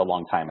 it happened a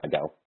long time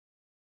ago.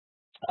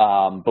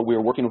 But we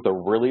were working with a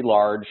really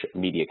large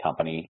media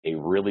company,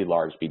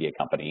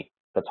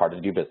 that's hard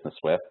to do business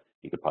with.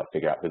 You could probably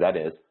figure out who that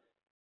is.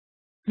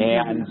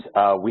 And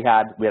we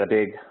had a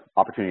big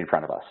opportunity in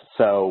front of us.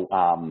 So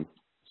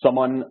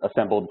someone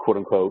assembled, quote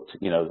unquote,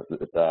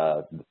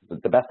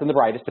 the best and the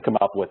brightest to come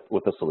up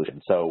with a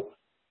solution. So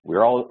we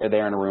were all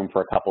there in a room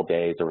for a couple of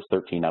days. There was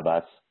 13 of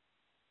us.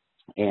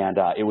 And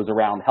it was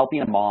around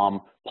helping a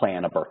mom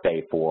plan a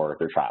birthday for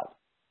their child.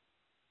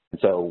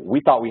 And so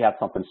we thought we had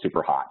something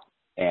super hot,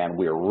 and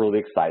we were really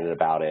excited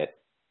about it.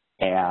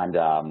 And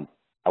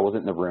I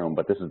wasn't in the room,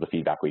 but this is the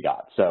feedback we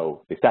got.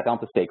 So they sat down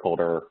with the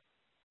stakeholder,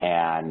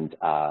 And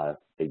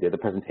they did the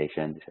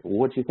presentation. They said, well,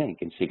 what'd you think?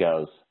 And she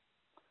goes,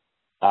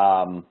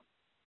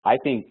 I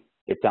think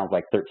it sounds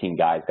like 13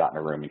 guys got in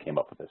a room and came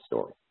up with this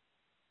story.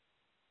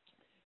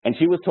 And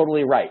she was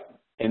totally right.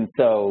 And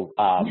so,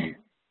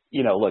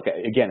 you know, look,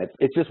 again,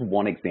 it's just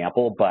one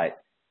example,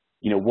 but,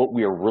 you know, what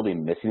we were really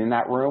missing in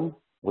that room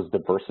was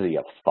diversity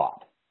of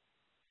thought,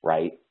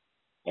 right?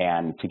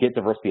 And to get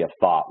diversity of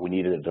thought, we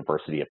needed a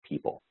diversity of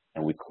people,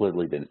 and we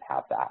clearly didn't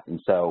have that. And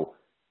so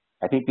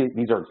I think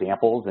these are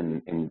examples,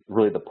 and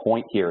really the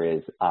point here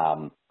is,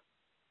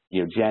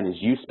 you know, Jen, as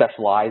you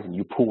specialize and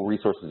you pool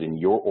resources in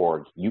your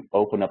org, you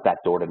open up that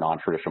door to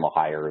non-traditional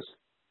hires.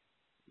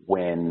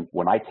 When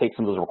I take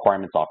some of those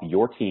requirements off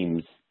your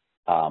team's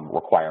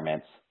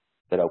requirements,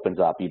 that opens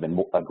up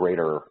even a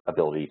greater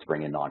ability to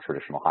bring in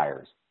non-traditional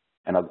hires.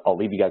 And I'll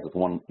leave you guys with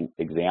one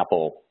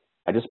example.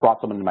 I just brought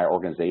someone into my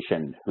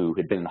organization who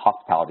had been in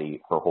hospitality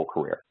her whole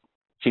career.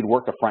 She'd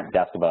worked the front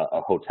desk of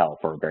a hotel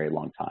for a very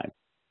long time.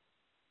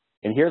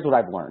 And here's what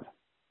I've learned.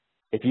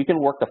 If you can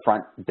work the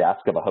front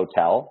desk of a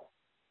hotel,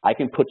 I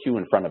can put you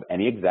in front of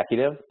any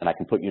executive, and I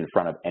can put you in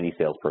front of any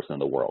salesperson in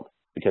the world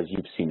because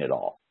you've seen it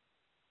all.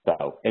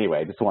 So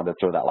anyway, I just wanted to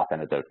throw that last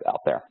anecdote out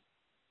there.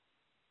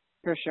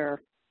 For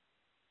sure.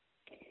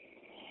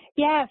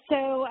 Yeah,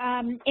 so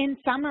in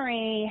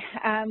summary,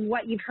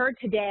 what you've heard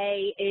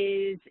today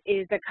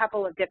is a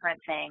couple of different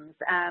things.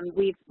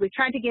 We've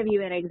tried to give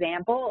you an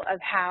example of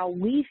how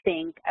we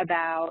think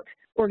about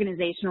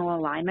organizational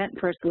alignment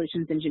for a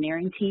solutions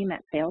engineering team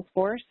at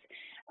Salesforce.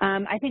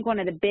 I think one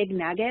of the big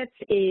nuggets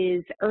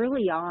is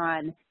early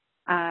on,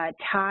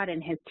 Todd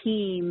and his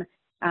team,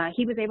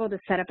 he was able to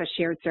set up a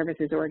shared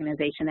services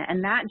organization,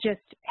 and that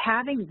just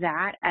having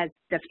that as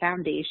the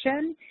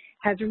foundation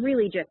has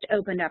really just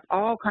opened up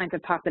all kinds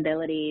of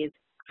possibilities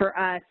for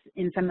us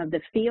in some of the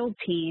field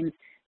teams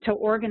to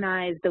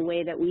organize the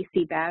way that we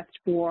see best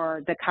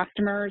for the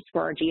customers,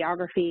 for our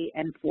geography,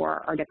 and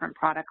for our different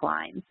product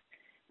lines.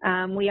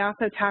 We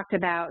also talked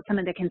about some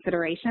of the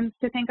considerations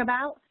to think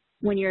about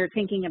when you're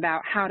thinking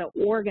about how to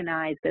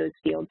organize those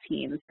field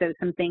teams. So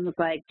some things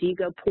like, do you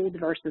go pooled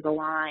versus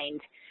aligned?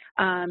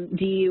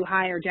 Do you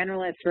hire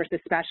generalists versus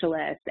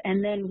specialists?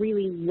 And then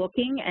really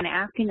looking and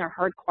asking a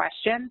hard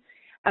question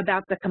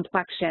about the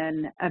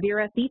complexion of your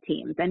SE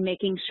teams and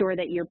making sure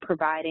that you're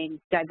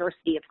providing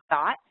diversity of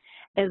thought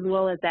as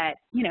well as that,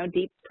 you know,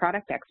 deep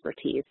product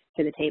expertise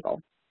to the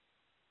table.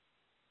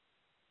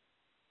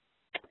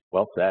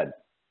 Well said.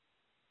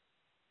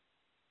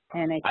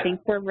 And I think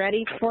we're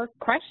ready for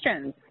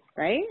questions,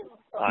 right?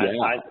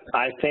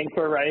 I think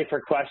we're ready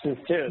for questions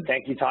too.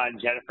 Thank you, Todd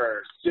and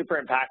Jennifer.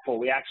 Super impactful.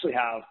 We actually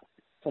have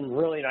some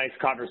really nice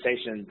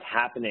conversations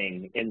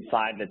happening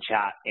inside the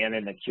chat and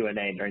in the Q&A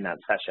during that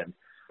session.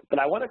 But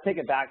I want to take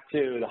it back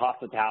to the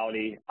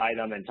hospitality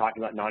item and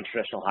talking about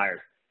non-traditional hires.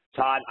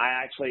 Todd, I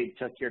actually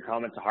took your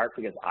comment to heart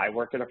because I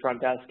worked at a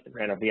front desk and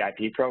ran a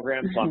VIP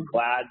program, so I'm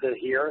glad to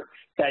hear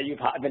that you've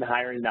been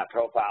hiring that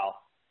profile.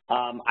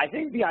 I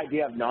think the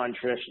idea of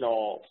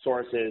non-traditional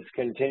sources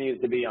continues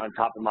to be on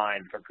top of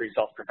mind for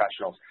pre-sales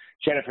professionals.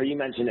 Jennifer, you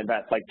mentioned it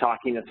best, like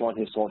talking to someone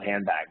who sold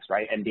handbags,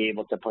 right, and be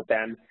able to put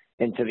them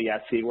into the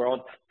SC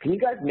world. Can you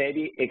guys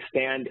maybe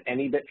expand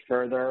any bit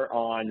further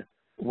on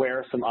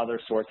where some other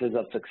sources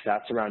of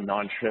success around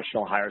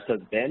non-traditional hires has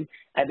been?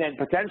 And then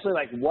potentially,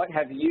 like, what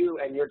have you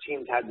and your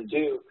teams had to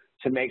do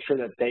to make sure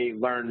that they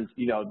learn,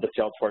 you know, the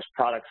Salesforce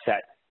product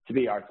set to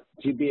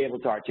be able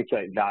to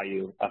articulate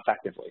value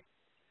effectively?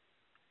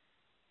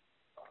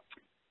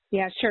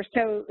 Yeah, sure.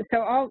 So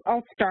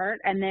I'll start,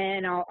 and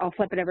then I'll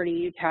flip it over to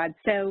you, Todd.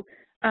 So,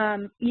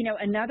 you know,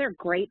 another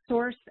great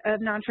source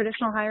of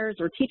non-traditional hires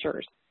are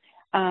teachers.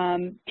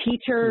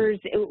 Teachers,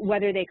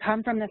 whether they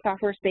come from the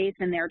software space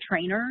and they're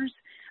trainers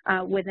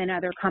within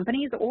other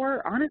companies,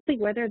 or honestly,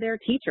 whether they're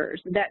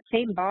teachers. That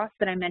same boss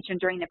that I mentioned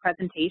during the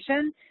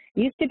presentation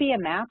used to be a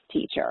math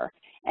teacher,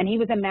 and he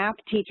was a math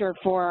teacher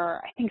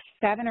for, I think,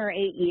 7 or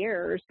 8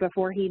 years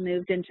before he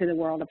moved into the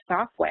world of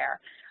software.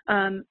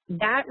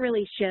 That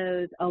really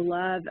shows a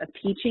love of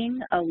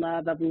teaching, a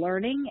love of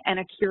learning, and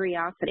a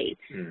curiosity.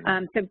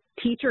 So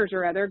teachers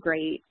are other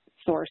great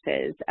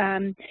sources.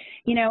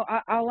 You know,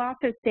 I'll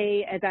also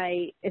say, as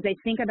I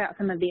think about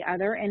some of the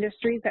other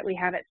industries that we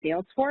have at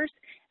Salesforce,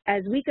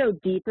 as we go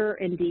deeper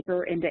and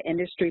deeper into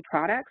industry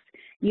products,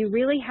 you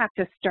really have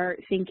to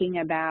start thinking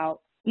about,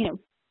 you know,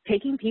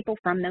 taking people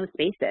from those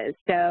spaces.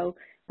 So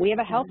we have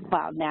a health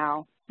cloud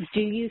now.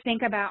 Do you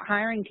think about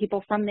hiring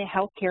people from the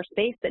healthcare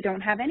space that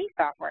don't have any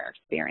software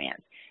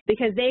experience?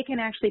 Because they can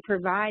actually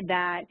provide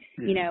that,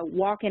 you know,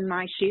 walk in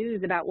my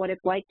shoes about what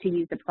it's like to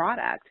use the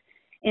product.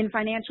 In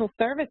financial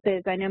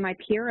services, I know my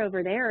peer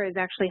over there is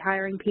actually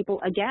hiring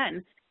people,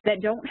 again,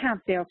 that don't have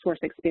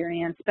Salesforce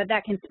experience, but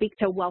that can speak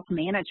to wealth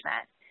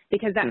management,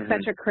 because that's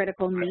such a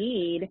critical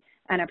need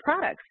and a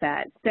product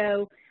set.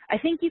 So I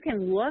think you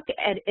can look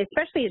at,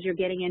 especially as you're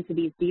getting into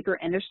these deeper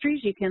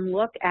industries, you can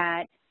look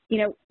at, you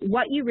know,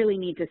 what you really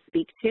need to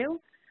speak to.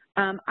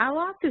 I'll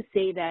also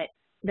say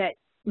that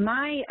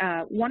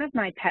my one of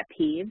my pet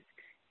peeves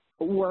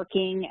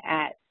working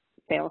at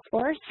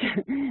Salesforce.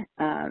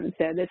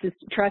 So this is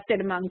trusted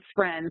amongst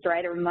friends,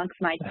 right, or amongst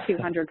my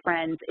 200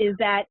 friends, is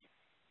that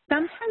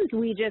sometimes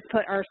we just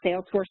put our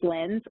Salesforce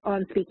lens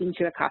on speaking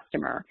to a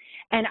customer.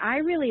 And I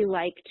really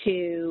like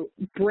to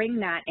bring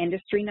that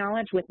industry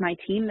knowledge with my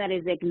team that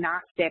is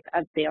agnostic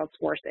of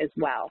Salesforce as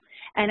well.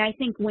 And I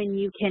think when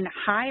you can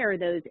hire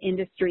those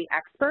industry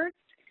experts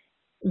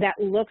that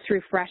look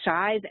through fresh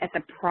eyes at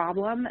the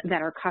problem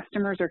that our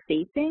customers are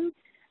facing,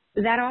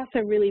 that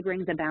also really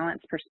brings a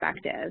balanced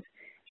perspective.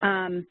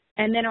 And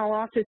then I'll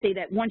also say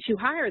that once you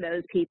hire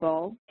those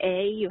people,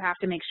 you have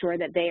to make sure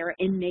that they are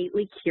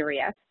innately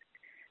curious,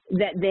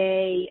 that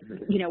they,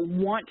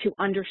 want to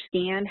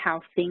understand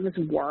how things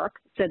work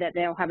so that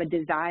they'll have a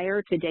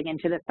desire to dig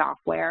into the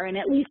software and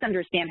at least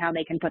understand how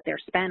they can put their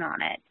spin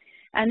on it.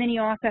 And then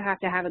you also have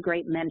to have a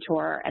great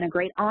mentor and a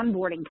great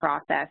onboarding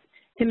process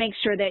to make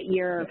sure that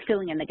you're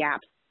filling in the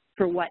gaps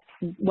for what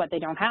they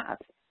don't have.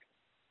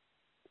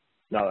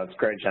 No, that's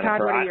great, Jennifer.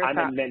 Todd,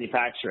 I'm in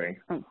manufacturing.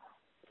 Oh.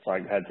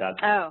 Sorry, go ahead, Todd.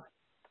 Oh.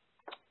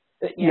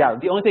 Yeah,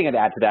 the only thing I'd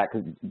add to that,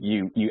 because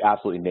you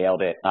absolutely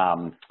nailed it,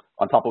 on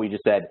top of what you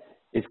just said,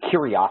 is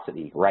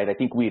curiosity, right? I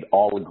think we'd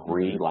all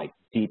agree, like,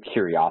 deep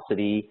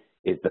curiosity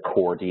is the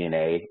core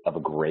DNA of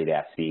a great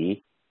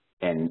SE.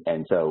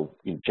 And so,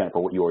 Jennifer,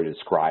 what you already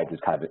described is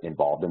kind of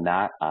involved in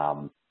that.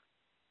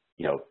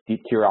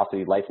 Deep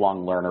curiosity,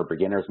 lifelong learner,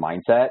 beginner's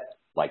mindset,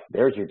 like,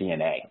 there's your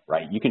DNA,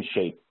 right? You can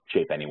shape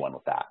anyone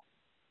with that.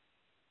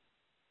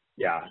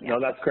 Yeah, no,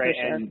 that's great.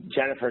 Sure. And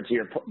Jennifer, to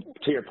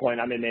your point,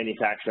 I'm in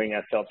manufacturing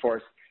at Salesforce,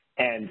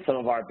 and some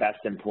of our best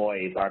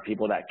employees are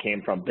people that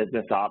came from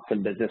business ops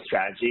and business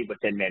strategy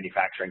within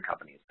manufacturing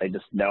companies. They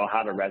just know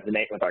how to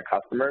resonate with our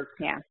customers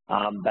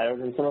better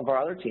than some of our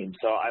other teams.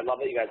 So I love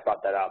that you guys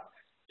brought that up.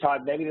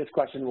 Todd, maybe this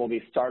question will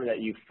be started at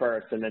you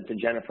first and then to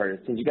Jennifer.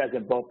 Since you guys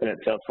have both been at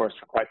Salesforce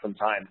for quite some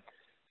time,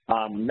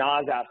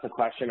 Naz asked a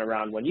question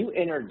around when you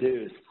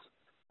introduce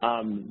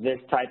this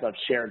type of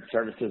shared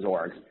services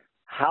org,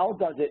 how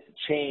does it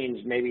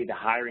change maybe the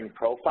hiring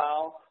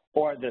profile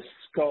or the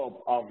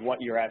scope of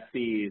what your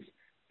SEs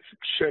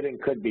should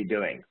and could be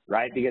doing,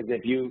 right? Because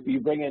if you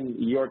bring in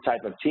your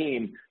type of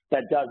team,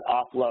 that does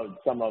offload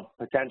some of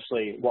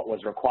potentially what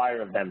was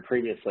required of them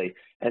previously.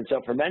 And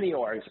so for many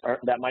orgs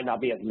that might not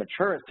be as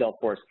mature as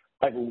Salesforce,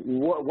 like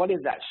what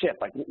is that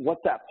shift? Like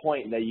what's that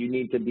point that you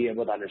need to be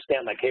able to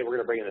understand, like, hey, we're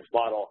gonna bring in this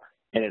model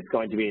and it's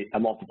going to be a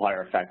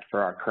multiplier effect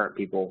for our current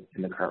people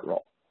in the current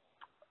role?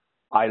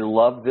 I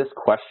love this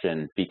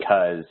question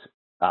because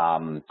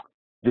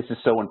this is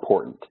so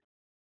important.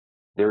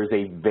 There is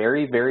a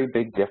very, very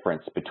big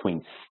difference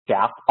between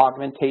staff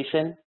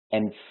augmentation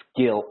and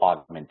skill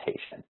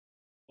augmentation.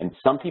 And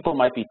some people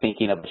might be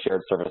thinking of the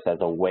shared service as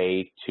a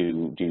way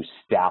to do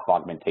staff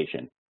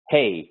augmentation.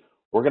 Hey,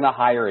 we're going to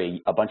hire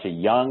a bunch of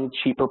young,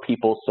 cheaper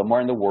people somewhere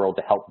in the world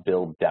to help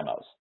build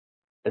demos.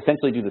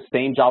 Essentially do the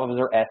same job as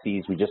our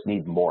SEs, we just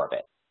need more of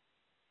it.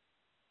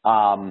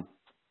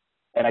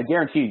 And I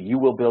guarantee you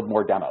will build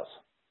more demos.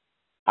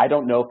 I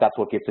don't know if that's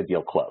what gets a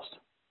deal closed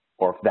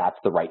or if that's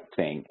the right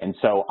thing. And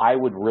so I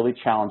would really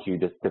challenge you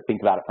to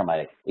think about it from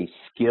a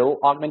skill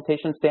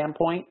augmentation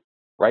standpoint,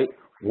 right?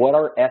 What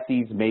are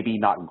SEs maybe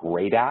not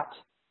great at?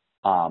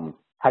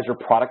 Has your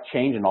product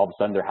changed and all of a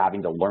sudden they're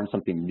having to learn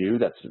something new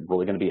that's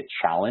really going to be a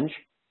challenge?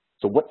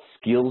 So what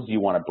skills do you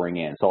want to bring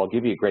in? So I'll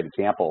give you a great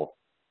example.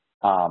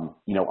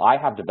 I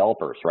have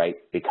developers, right?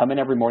 They come in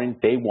every morning,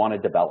 they want to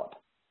develop.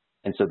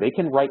 And so they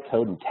can write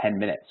code in 10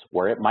 minutes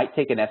where it might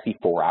take an SE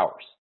 4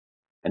 hours.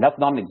 And that's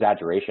not an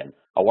exaggeration.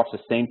 I watch the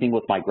same thing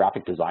with my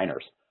graphic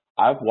designers.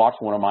 I've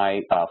watched one of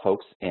my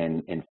folks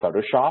in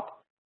Photoshop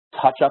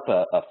touch up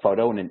a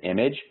photo and an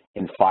image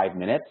in 5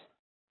 minutes.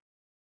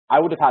 I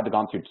would have had to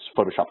gone through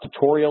Photoshop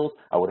tutorials.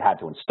 I would have had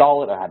to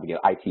install it. I had to get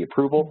IT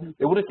approval.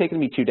 It would have taken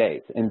me 2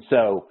 days. And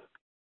so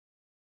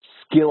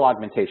skill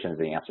augmentation is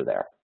the answer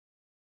there.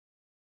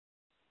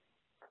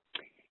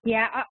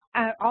 Yeah,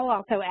 I'll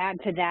also add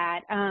to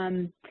that.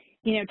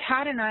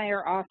 Todd and I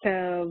are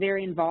also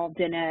very involved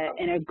in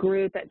a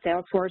group at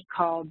Salesforce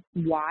called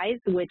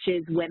WISE, which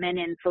is Women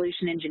in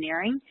Solution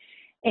Engineering.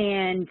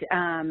 And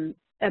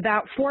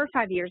about 4 or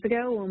 5 years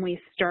ago when we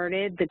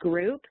started the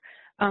group,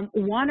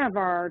 one of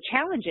our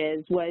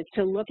challenges was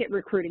to look at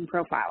recruiting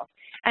profiles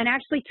and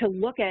actually to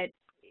look at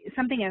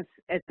something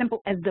as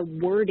simple as the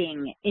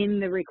wording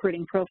in the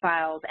recruiting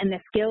profiles and the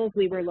skills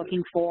we were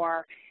looking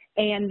for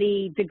and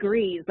the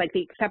degrees, like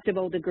the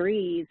acceptable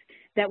degrees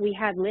that we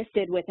had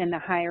listed within the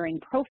hiring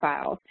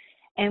profiles.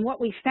 And what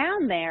we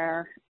found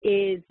there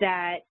is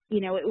that,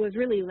 it was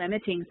really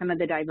limiting some of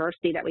the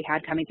diversity that we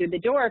had coming through the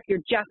door if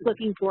you're just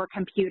looking for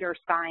computer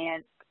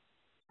science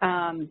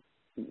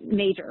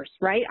majors,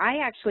 right? I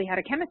actually had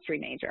a chemistry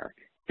major.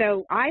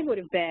 So I would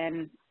have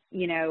been,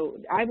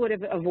 I would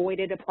have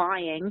avoided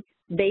applying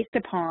based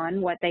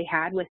upon what they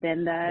had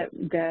within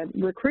the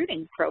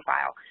recruiting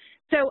profile.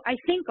 So I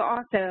think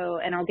also,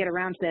 and I'll get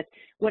around to this,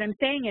 what I'm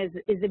saying is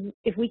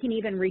if we can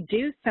even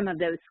reduce some of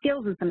those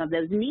skills and some of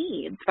those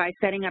needs by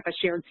setting up a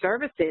shared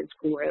services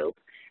group,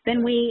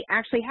 then we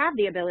actually have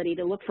the ability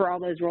to look for all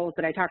those roles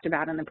that I talked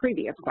about in the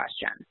previous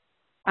question.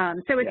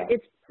 So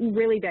it's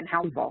really been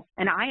helpful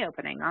and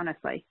eye-opening,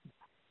 honestly.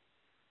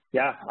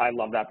 Yeah, I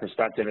love that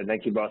perspective, and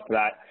thank you both for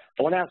that.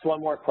 I want to ask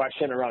one more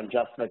question around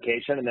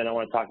justification, and then I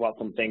want to talk about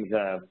some things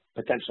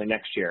potentially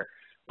next year.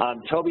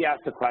 Toby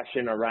asked a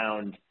question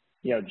around,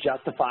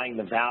 justifying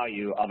the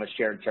value of a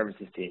shared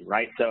services team,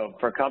 right? So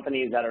for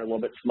companies that are a little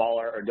bit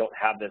smaller or don't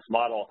have this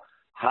model,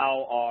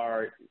 how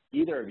are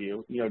either of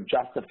you,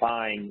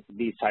 justifying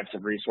these types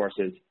of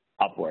resources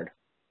upward?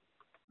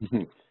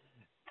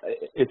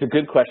 It's a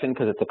good question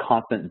because it's a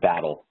constant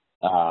battle.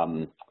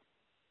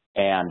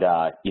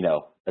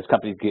 As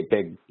companies get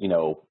big,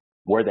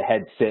 where the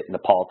heads sit and the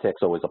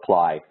politics always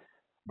apply.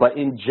 But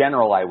in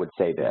general, I would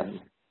say this.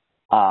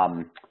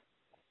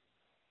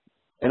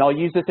 And I'll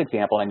use this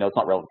example. I know it's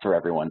not relevant for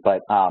everyone,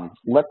 but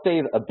let's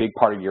say a big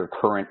part of your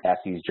current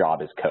SE's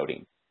job is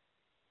coding.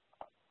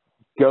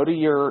 Go to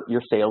your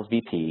sales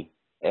VP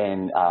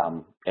and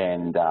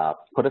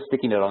put a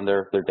sticky note on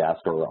their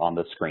desk or on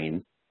the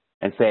screen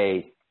and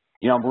say,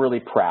 I'm really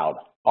proud.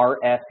 Our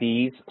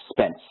SEs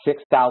spent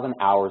 6,000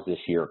 hours this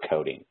year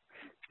coding.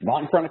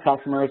 Not in front of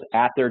customers,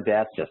 at their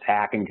desk, just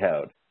hacking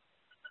code.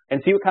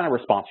 And see what kind of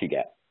response you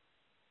get.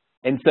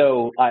 And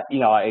so,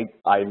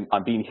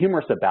 I'm being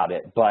humorous about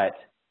it, but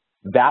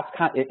that's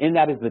in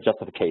that is the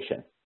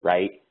justification,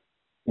 right?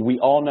 We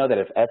all know that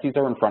if SEs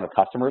are in front of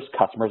customers,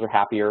 customers are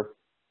happier,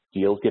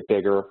 deals get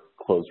bigger,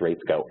 close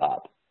rates go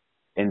up.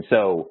 And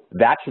so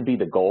that should be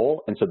the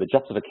goal. And so the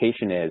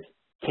justification is,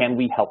 can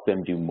we help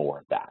them do more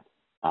of that?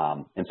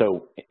 And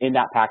so in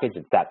that package,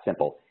 it's that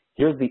simple.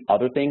 Here's the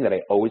other thing that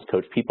I always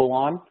coach people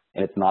on,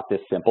 and it's not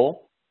this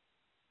simple.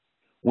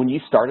 When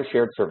you start a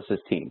shared services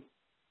team,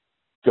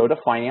 go to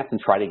finance and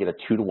try to get a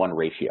 2-to-1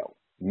 ratio,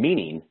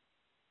 meaning,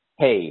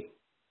 hey,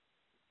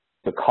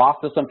 the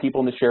cost of some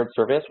people in the shared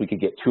service, we could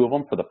get 2 of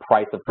them for the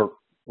price of,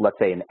 let's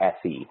say, an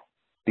SE,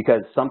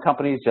 because some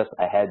companies just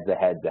ahead.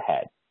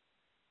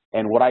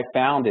 And what I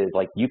found is,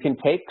 you can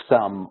take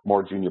some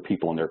more junior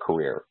people in their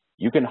career.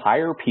 You can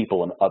hire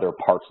people in other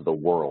parts of the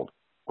world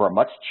for a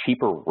much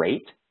cheaper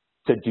rate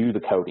to do the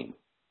coding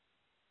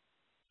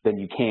than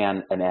you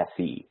can an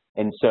SE.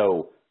 And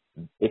so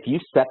if you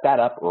set that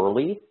up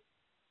early,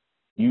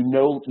 you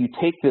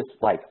take this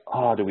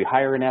do we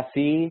hire an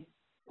SE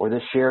or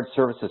this shared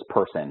services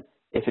person?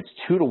 If it's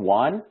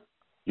 2-to-1,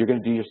 you're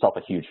going to do yourself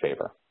a huge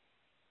favor.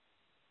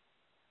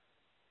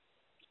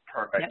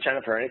 Perfect. Yep.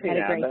 Jennifer, anything to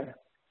add there?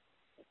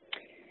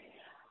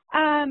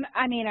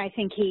 I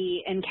think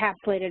he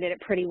encapsulated it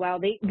pretty well.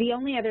 The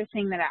only other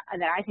thing that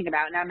I think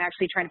about, and I'm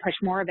actually trying to push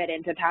more of it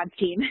into Todd's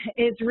team,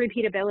 is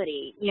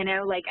repeatability.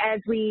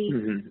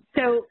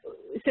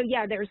 So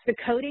yeah, there's the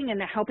coding and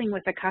the helping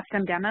with the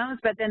custom demos,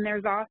 but then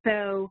there's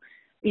also,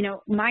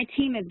 my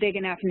team is big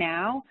enough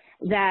now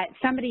that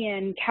somebody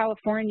in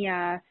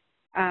California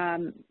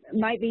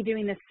might be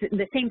doing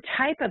the same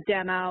type of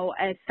demo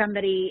as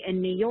somebody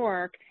in New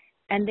York,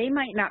 and they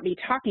might not be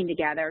talking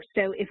together.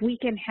 So if we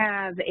can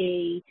have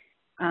a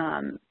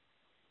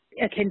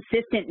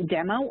consistent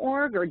demo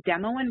org or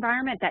demo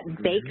environment that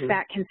bakes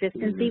that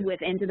consistency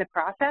into the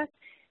process,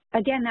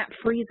 again, that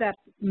frees up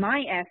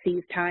my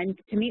SE's time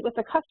to meet with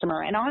the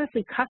customer. And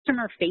honestly,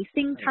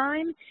 customer-facing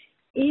time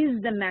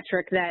is the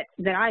metric that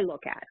I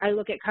look at. I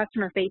look at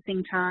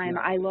customer-facing time.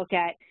 I look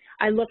at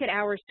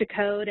hours to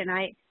code, and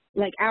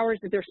hours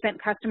that they're spent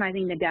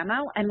customizing the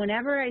demo. And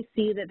whenever I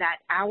see that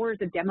hours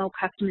of demo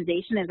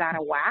customization is out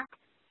of whack,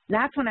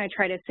 that's when I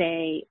try to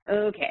say,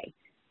 okay,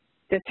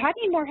 does Todd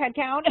need more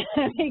headcount?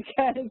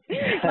 Because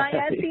my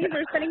SEs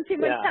are spending too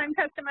much time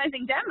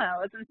customizing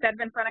demos instead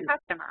of in front of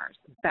customers.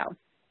 So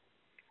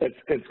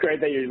it's great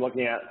that you're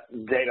looking at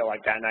data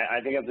like that, and I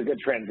think it's a good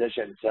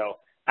transition. So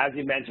as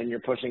you mentioned, you're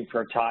pushing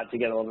for Todd to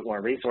get a little bit more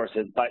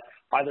resources, but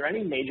are there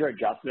any major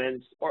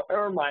adjustments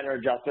or minor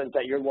adjustments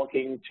that you're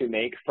looking to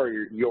make for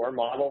your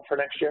model for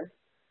next year?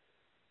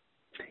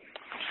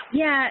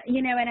 Yeah,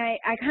 and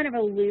I kind of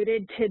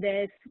alluded to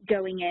this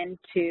going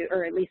into,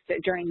 or at least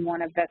during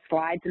one of the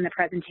slides in the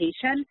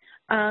presentation.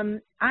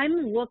 I'm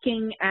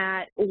looking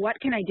at what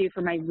can I do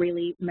for my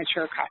really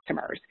mature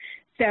customers.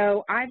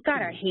 So I've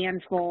got a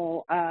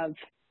handful of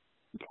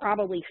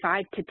probably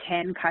 5 to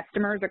 10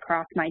 customers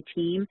across my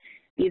team.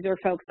 These are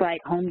folks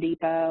like Home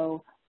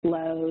Depot,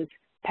 Lowe's,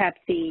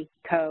 Pepsi,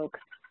 Coke,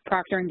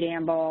 Procter &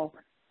 Gamble,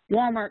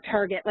 Walmart,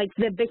 Target,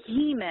 the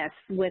behemoths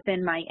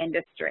within my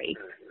industry.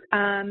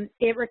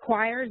 It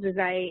requires, as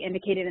I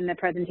indicated in the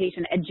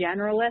presentation, a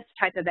generalist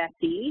type of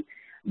SE,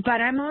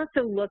 but I'm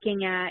also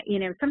looking at,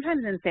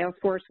 sometimes in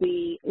Salesforce,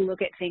 we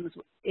look at things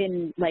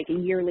in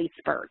yearly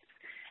spurts.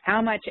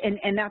 How much,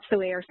 and that's the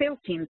way our sales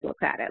teams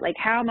look at it,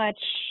 how much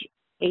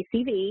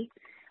ACV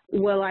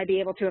will I be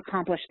able to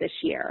accomplish this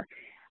year?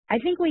 I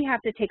think we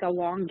have to take a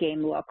long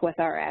game look with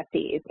our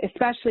SEs,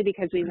 especially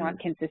because we want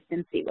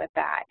consistency with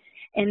that.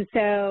 And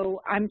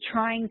so I'm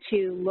trying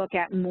to look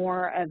at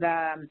more of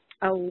a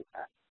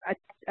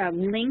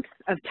length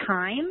of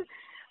time.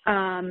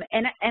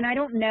 And I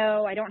don't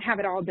know, I don't have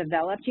it all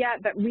developed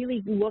yet, but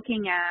really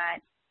looking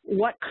at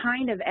what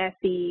kind of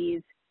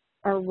SEs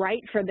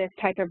right for this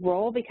type of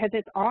role, because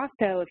it's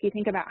also, if you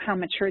think about how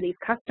mature these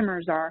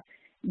customers are,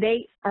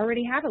 they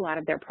already have a lot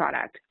of their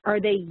product.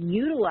 Are they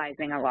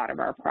utilizing a lot of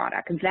our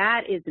product?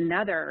 That is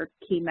another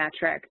key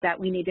metric that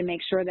we need to make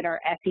sure that our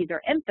SEs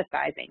are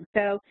emphasizing.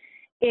 So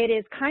it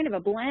is kind of a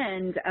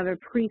blend of a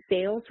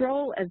pre-sales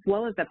role as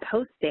well as a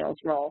post-sales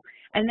role,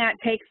 and that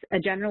takes a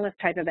generalist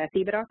type of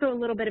SE, but also a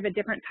little bit of a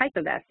different type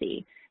of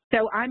SE.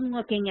 So I'm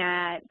looking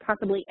at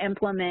possibly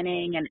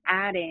implementing and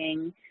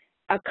adding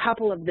a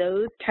couple of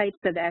those types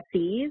of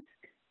SEs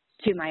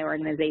to my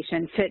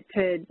organization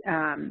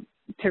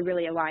to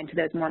really align to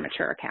those more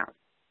mature accounts.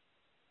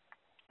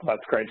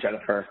 That's great,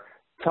 Jennifer.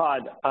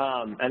 Todd,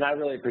 and I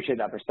really appreciate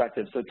that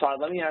perspective. So Todd,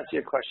 let me ask you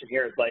a question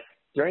here. Is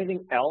there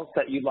anything else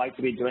that you'd like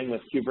to be doing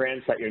with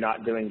QBranch that you're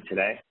not doing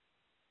today?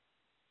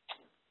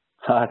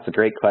 That's a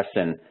great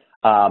question.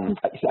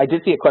 I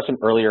did see a question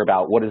earlier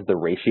about what does the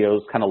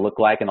ratios kind of look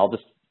like, and I'll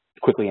just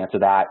quickly answer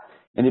that.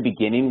 In the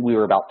beginning, we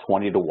were about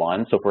 20 to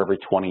 1, so for every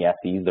 20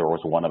 SEs, there was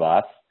one of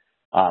us.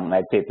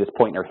 I'd say at this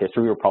point in our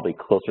history, we're probably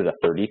closer to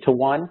 30 to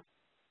 1.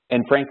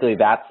 And frankly,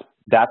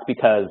 that's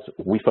because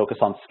we focus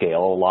on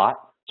scale a lot,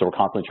 so we're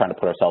constantly trying to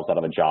put ourselves out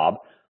of a job,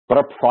 but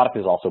our product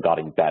is also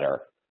getting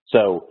better.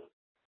 So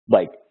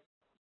like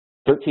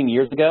 13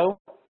 years ago,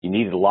 you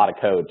needed a lot of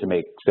code to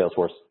make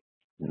Salesforce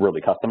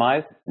really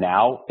customized.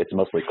 Now it's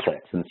mostly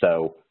clicks, and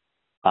so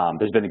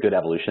there's been a good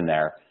evolution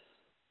there.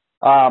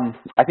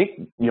 I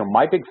think,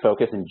 my big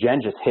focus, and Jen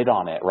just hit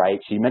on it, right?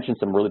 She mentioned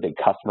some really big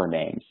customer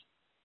names.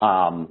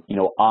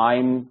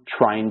 I'm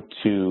trying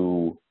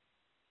to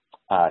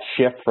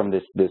shift from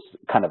this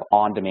kind of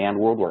on-demand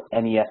world where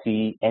any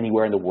SE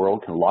anywhere in the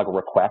world can log a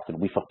request and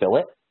we fulfill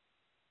it,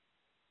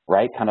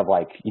 right? Kind of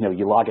like,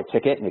 you log a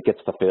ticket and it gets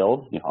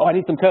fulfilled. Oh, I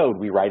need some code.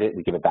 We write it,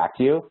 we give it back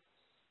to you,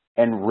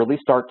 and really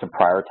start to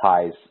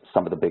prioritize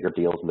some of the bigger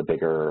deals and the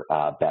bigger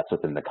bets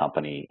within the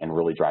company and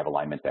really drive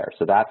alignment there.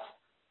 So that's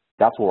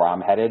where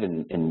I'm headed,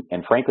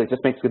 and frankly, it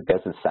just makes good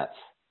business sense,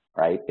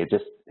 right?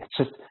 This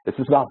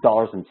is about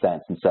dollars and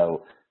cents, and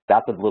so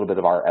that's a little bit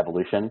of our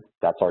evolution.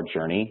 That's our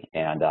journey,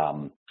 and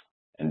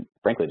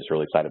frankly, just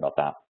really excited about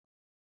that.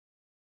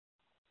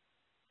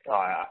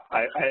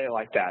 I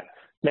like that.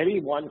 Maybe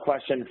one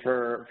question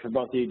for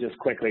both of you just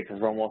quickly, because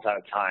we're almost out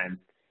of time.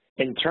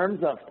 In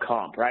terms of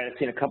comp, right? I've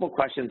seen a couple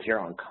questions here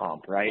on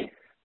comp, right?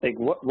 Like,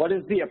 what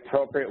is the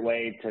appropriate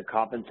way to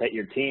compensate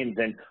your teams?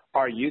 And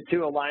are you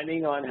two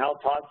aligning on how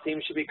Todd's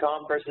team should be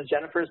comped versus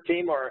Jennifer's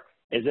team, or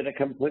is it a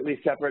completely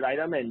separate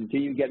item? And do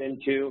you get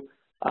into,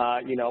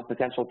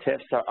 potential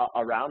tips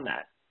around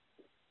that?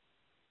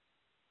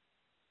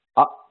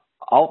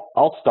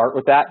 I'll start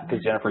with that,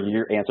 because Jennifer,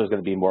 your answer is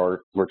going to be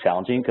more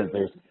challenging, because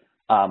there's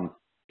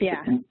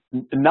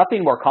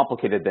nothing more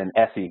complicated than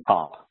SE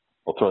comp.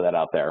 We'll throw that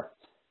out there.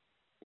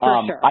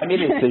 For sure. I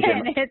made a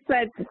decision.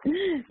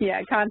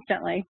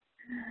 Constantly.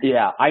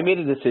 Yeah, I made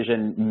a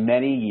decision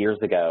many years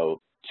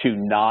ago to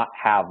not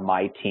have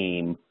my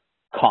team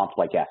comp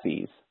like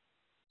SEs.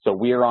 So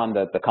we are on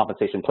the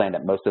compensation plan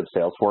that most of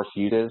Salesforce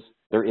uses.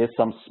 There is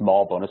some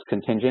small bonus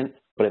contingent,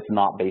 but it's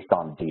not based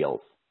on deals.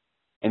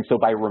 And so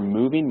by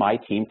removing my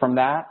team from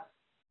that,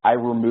 I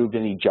removed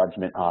any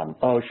judgment on,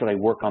 oh, should I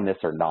work on this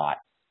or not?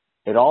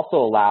 It also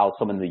allows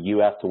someone in the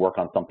US to work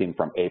on something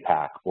from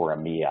APAC or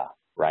EMEA,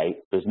 right?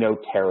 There's no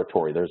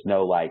territory. There's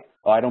no like,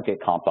 oh, I don't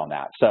get comped on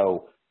that.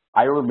 So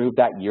I removed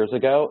that years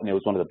ago, and it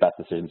was one of the best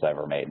decisions I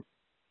ever made.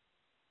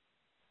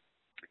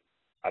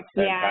 That's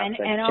fantastic.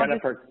 Yeah, and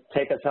Jennifer,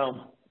 take us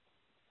home.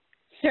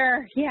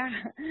 Sure, yeah.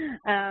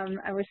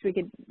 I wish we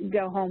could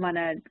go home on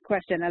a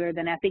question other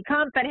than SE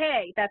comp, but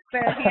hey, that's the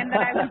hand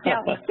that I was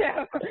dealt.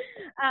 So,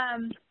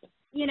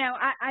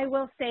 I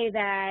will say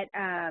that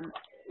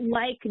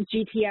like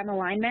GTM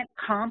alignment,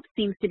 comp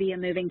seems to be a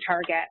moving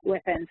target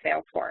within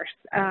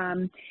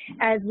Salesforce.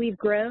 As we've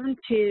grown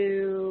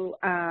to,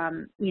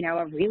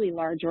 a really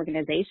large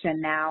organization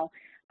now,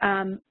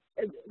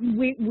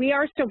 we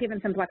are still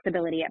given some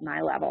flexibility at my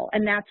level,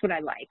 and that's what I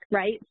like,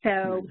 right?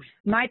 So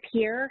my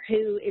peer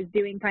who is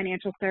doing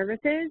financial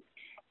services,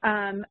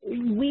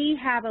 we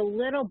have a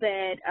little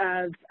bit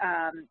of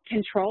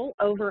control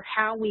over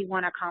how we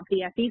want to comp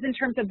the SEs in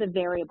terms of the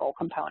variable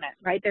component,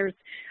 right? There's,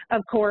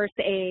 of course,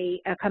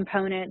 a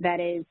component that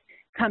is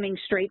coming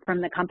straight from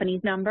the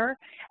company's number,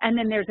 and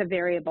then there's a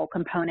variable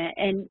component.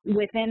 And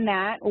within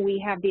that, we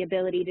have the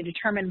ability to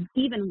determine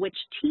even which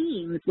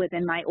teams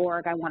within my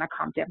org I want to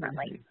comp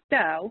differently.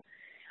 So,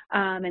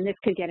 and this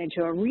could get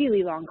into a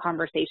really long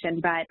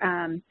conversation, but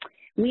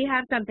we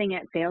have something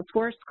at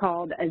Salesforce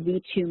called a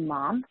V2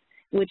 MOM,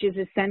 which is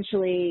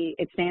essentially,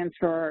 it stands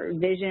for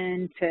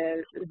vision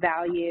to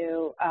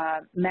value,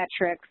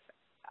 metrics,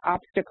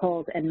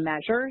 obstacles, and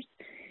measures.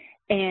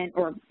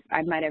 Or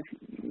I might have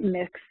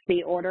mixed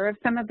the order of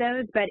some of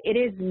those, but it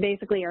is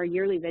basically our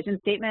yearly vision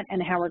statement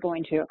and how we're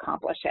going to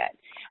accomplish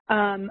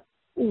it.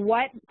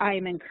 What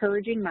I'm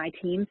encouraging my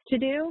teams to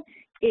do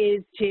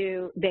is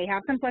they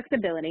have some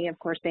flexibility. Of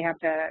course, they have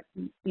to,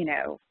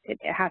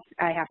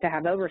 I have to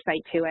have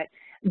oversight to it,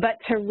 but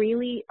to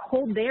really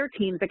hold their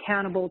teams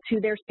accountable to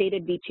their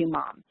stated V2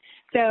 mom.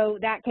 So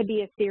that could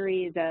be a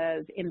series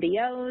of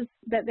MBOs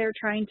that they're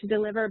trying to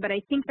deliver, but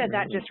I think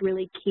that just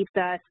really keeps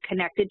us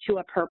connected to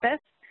a purpose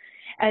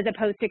as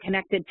opposed to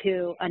connected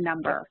to a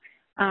number.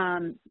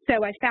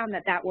 So I found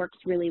that works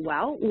really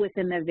well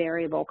within the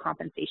variable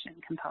compensation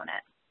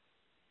component.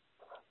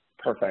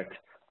 Perfect.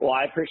 Well,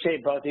 I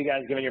appreciate both of you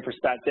guys giving your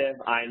perspective.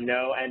 I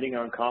know ending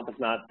on comp is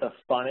not the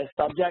funnest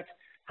subject.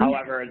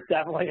 However, it's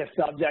definitely a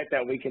subject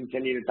that we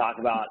continue to talk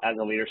about as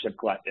a leadership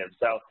collective.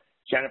 So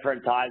Jennifer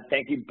and Todd,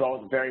 thank you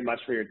both very much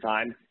for your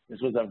time. This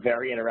was a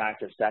very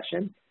interactive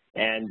session,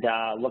 and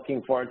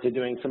looking forward to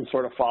doing some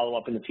sort of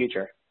follow-up in the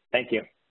future. Thank you.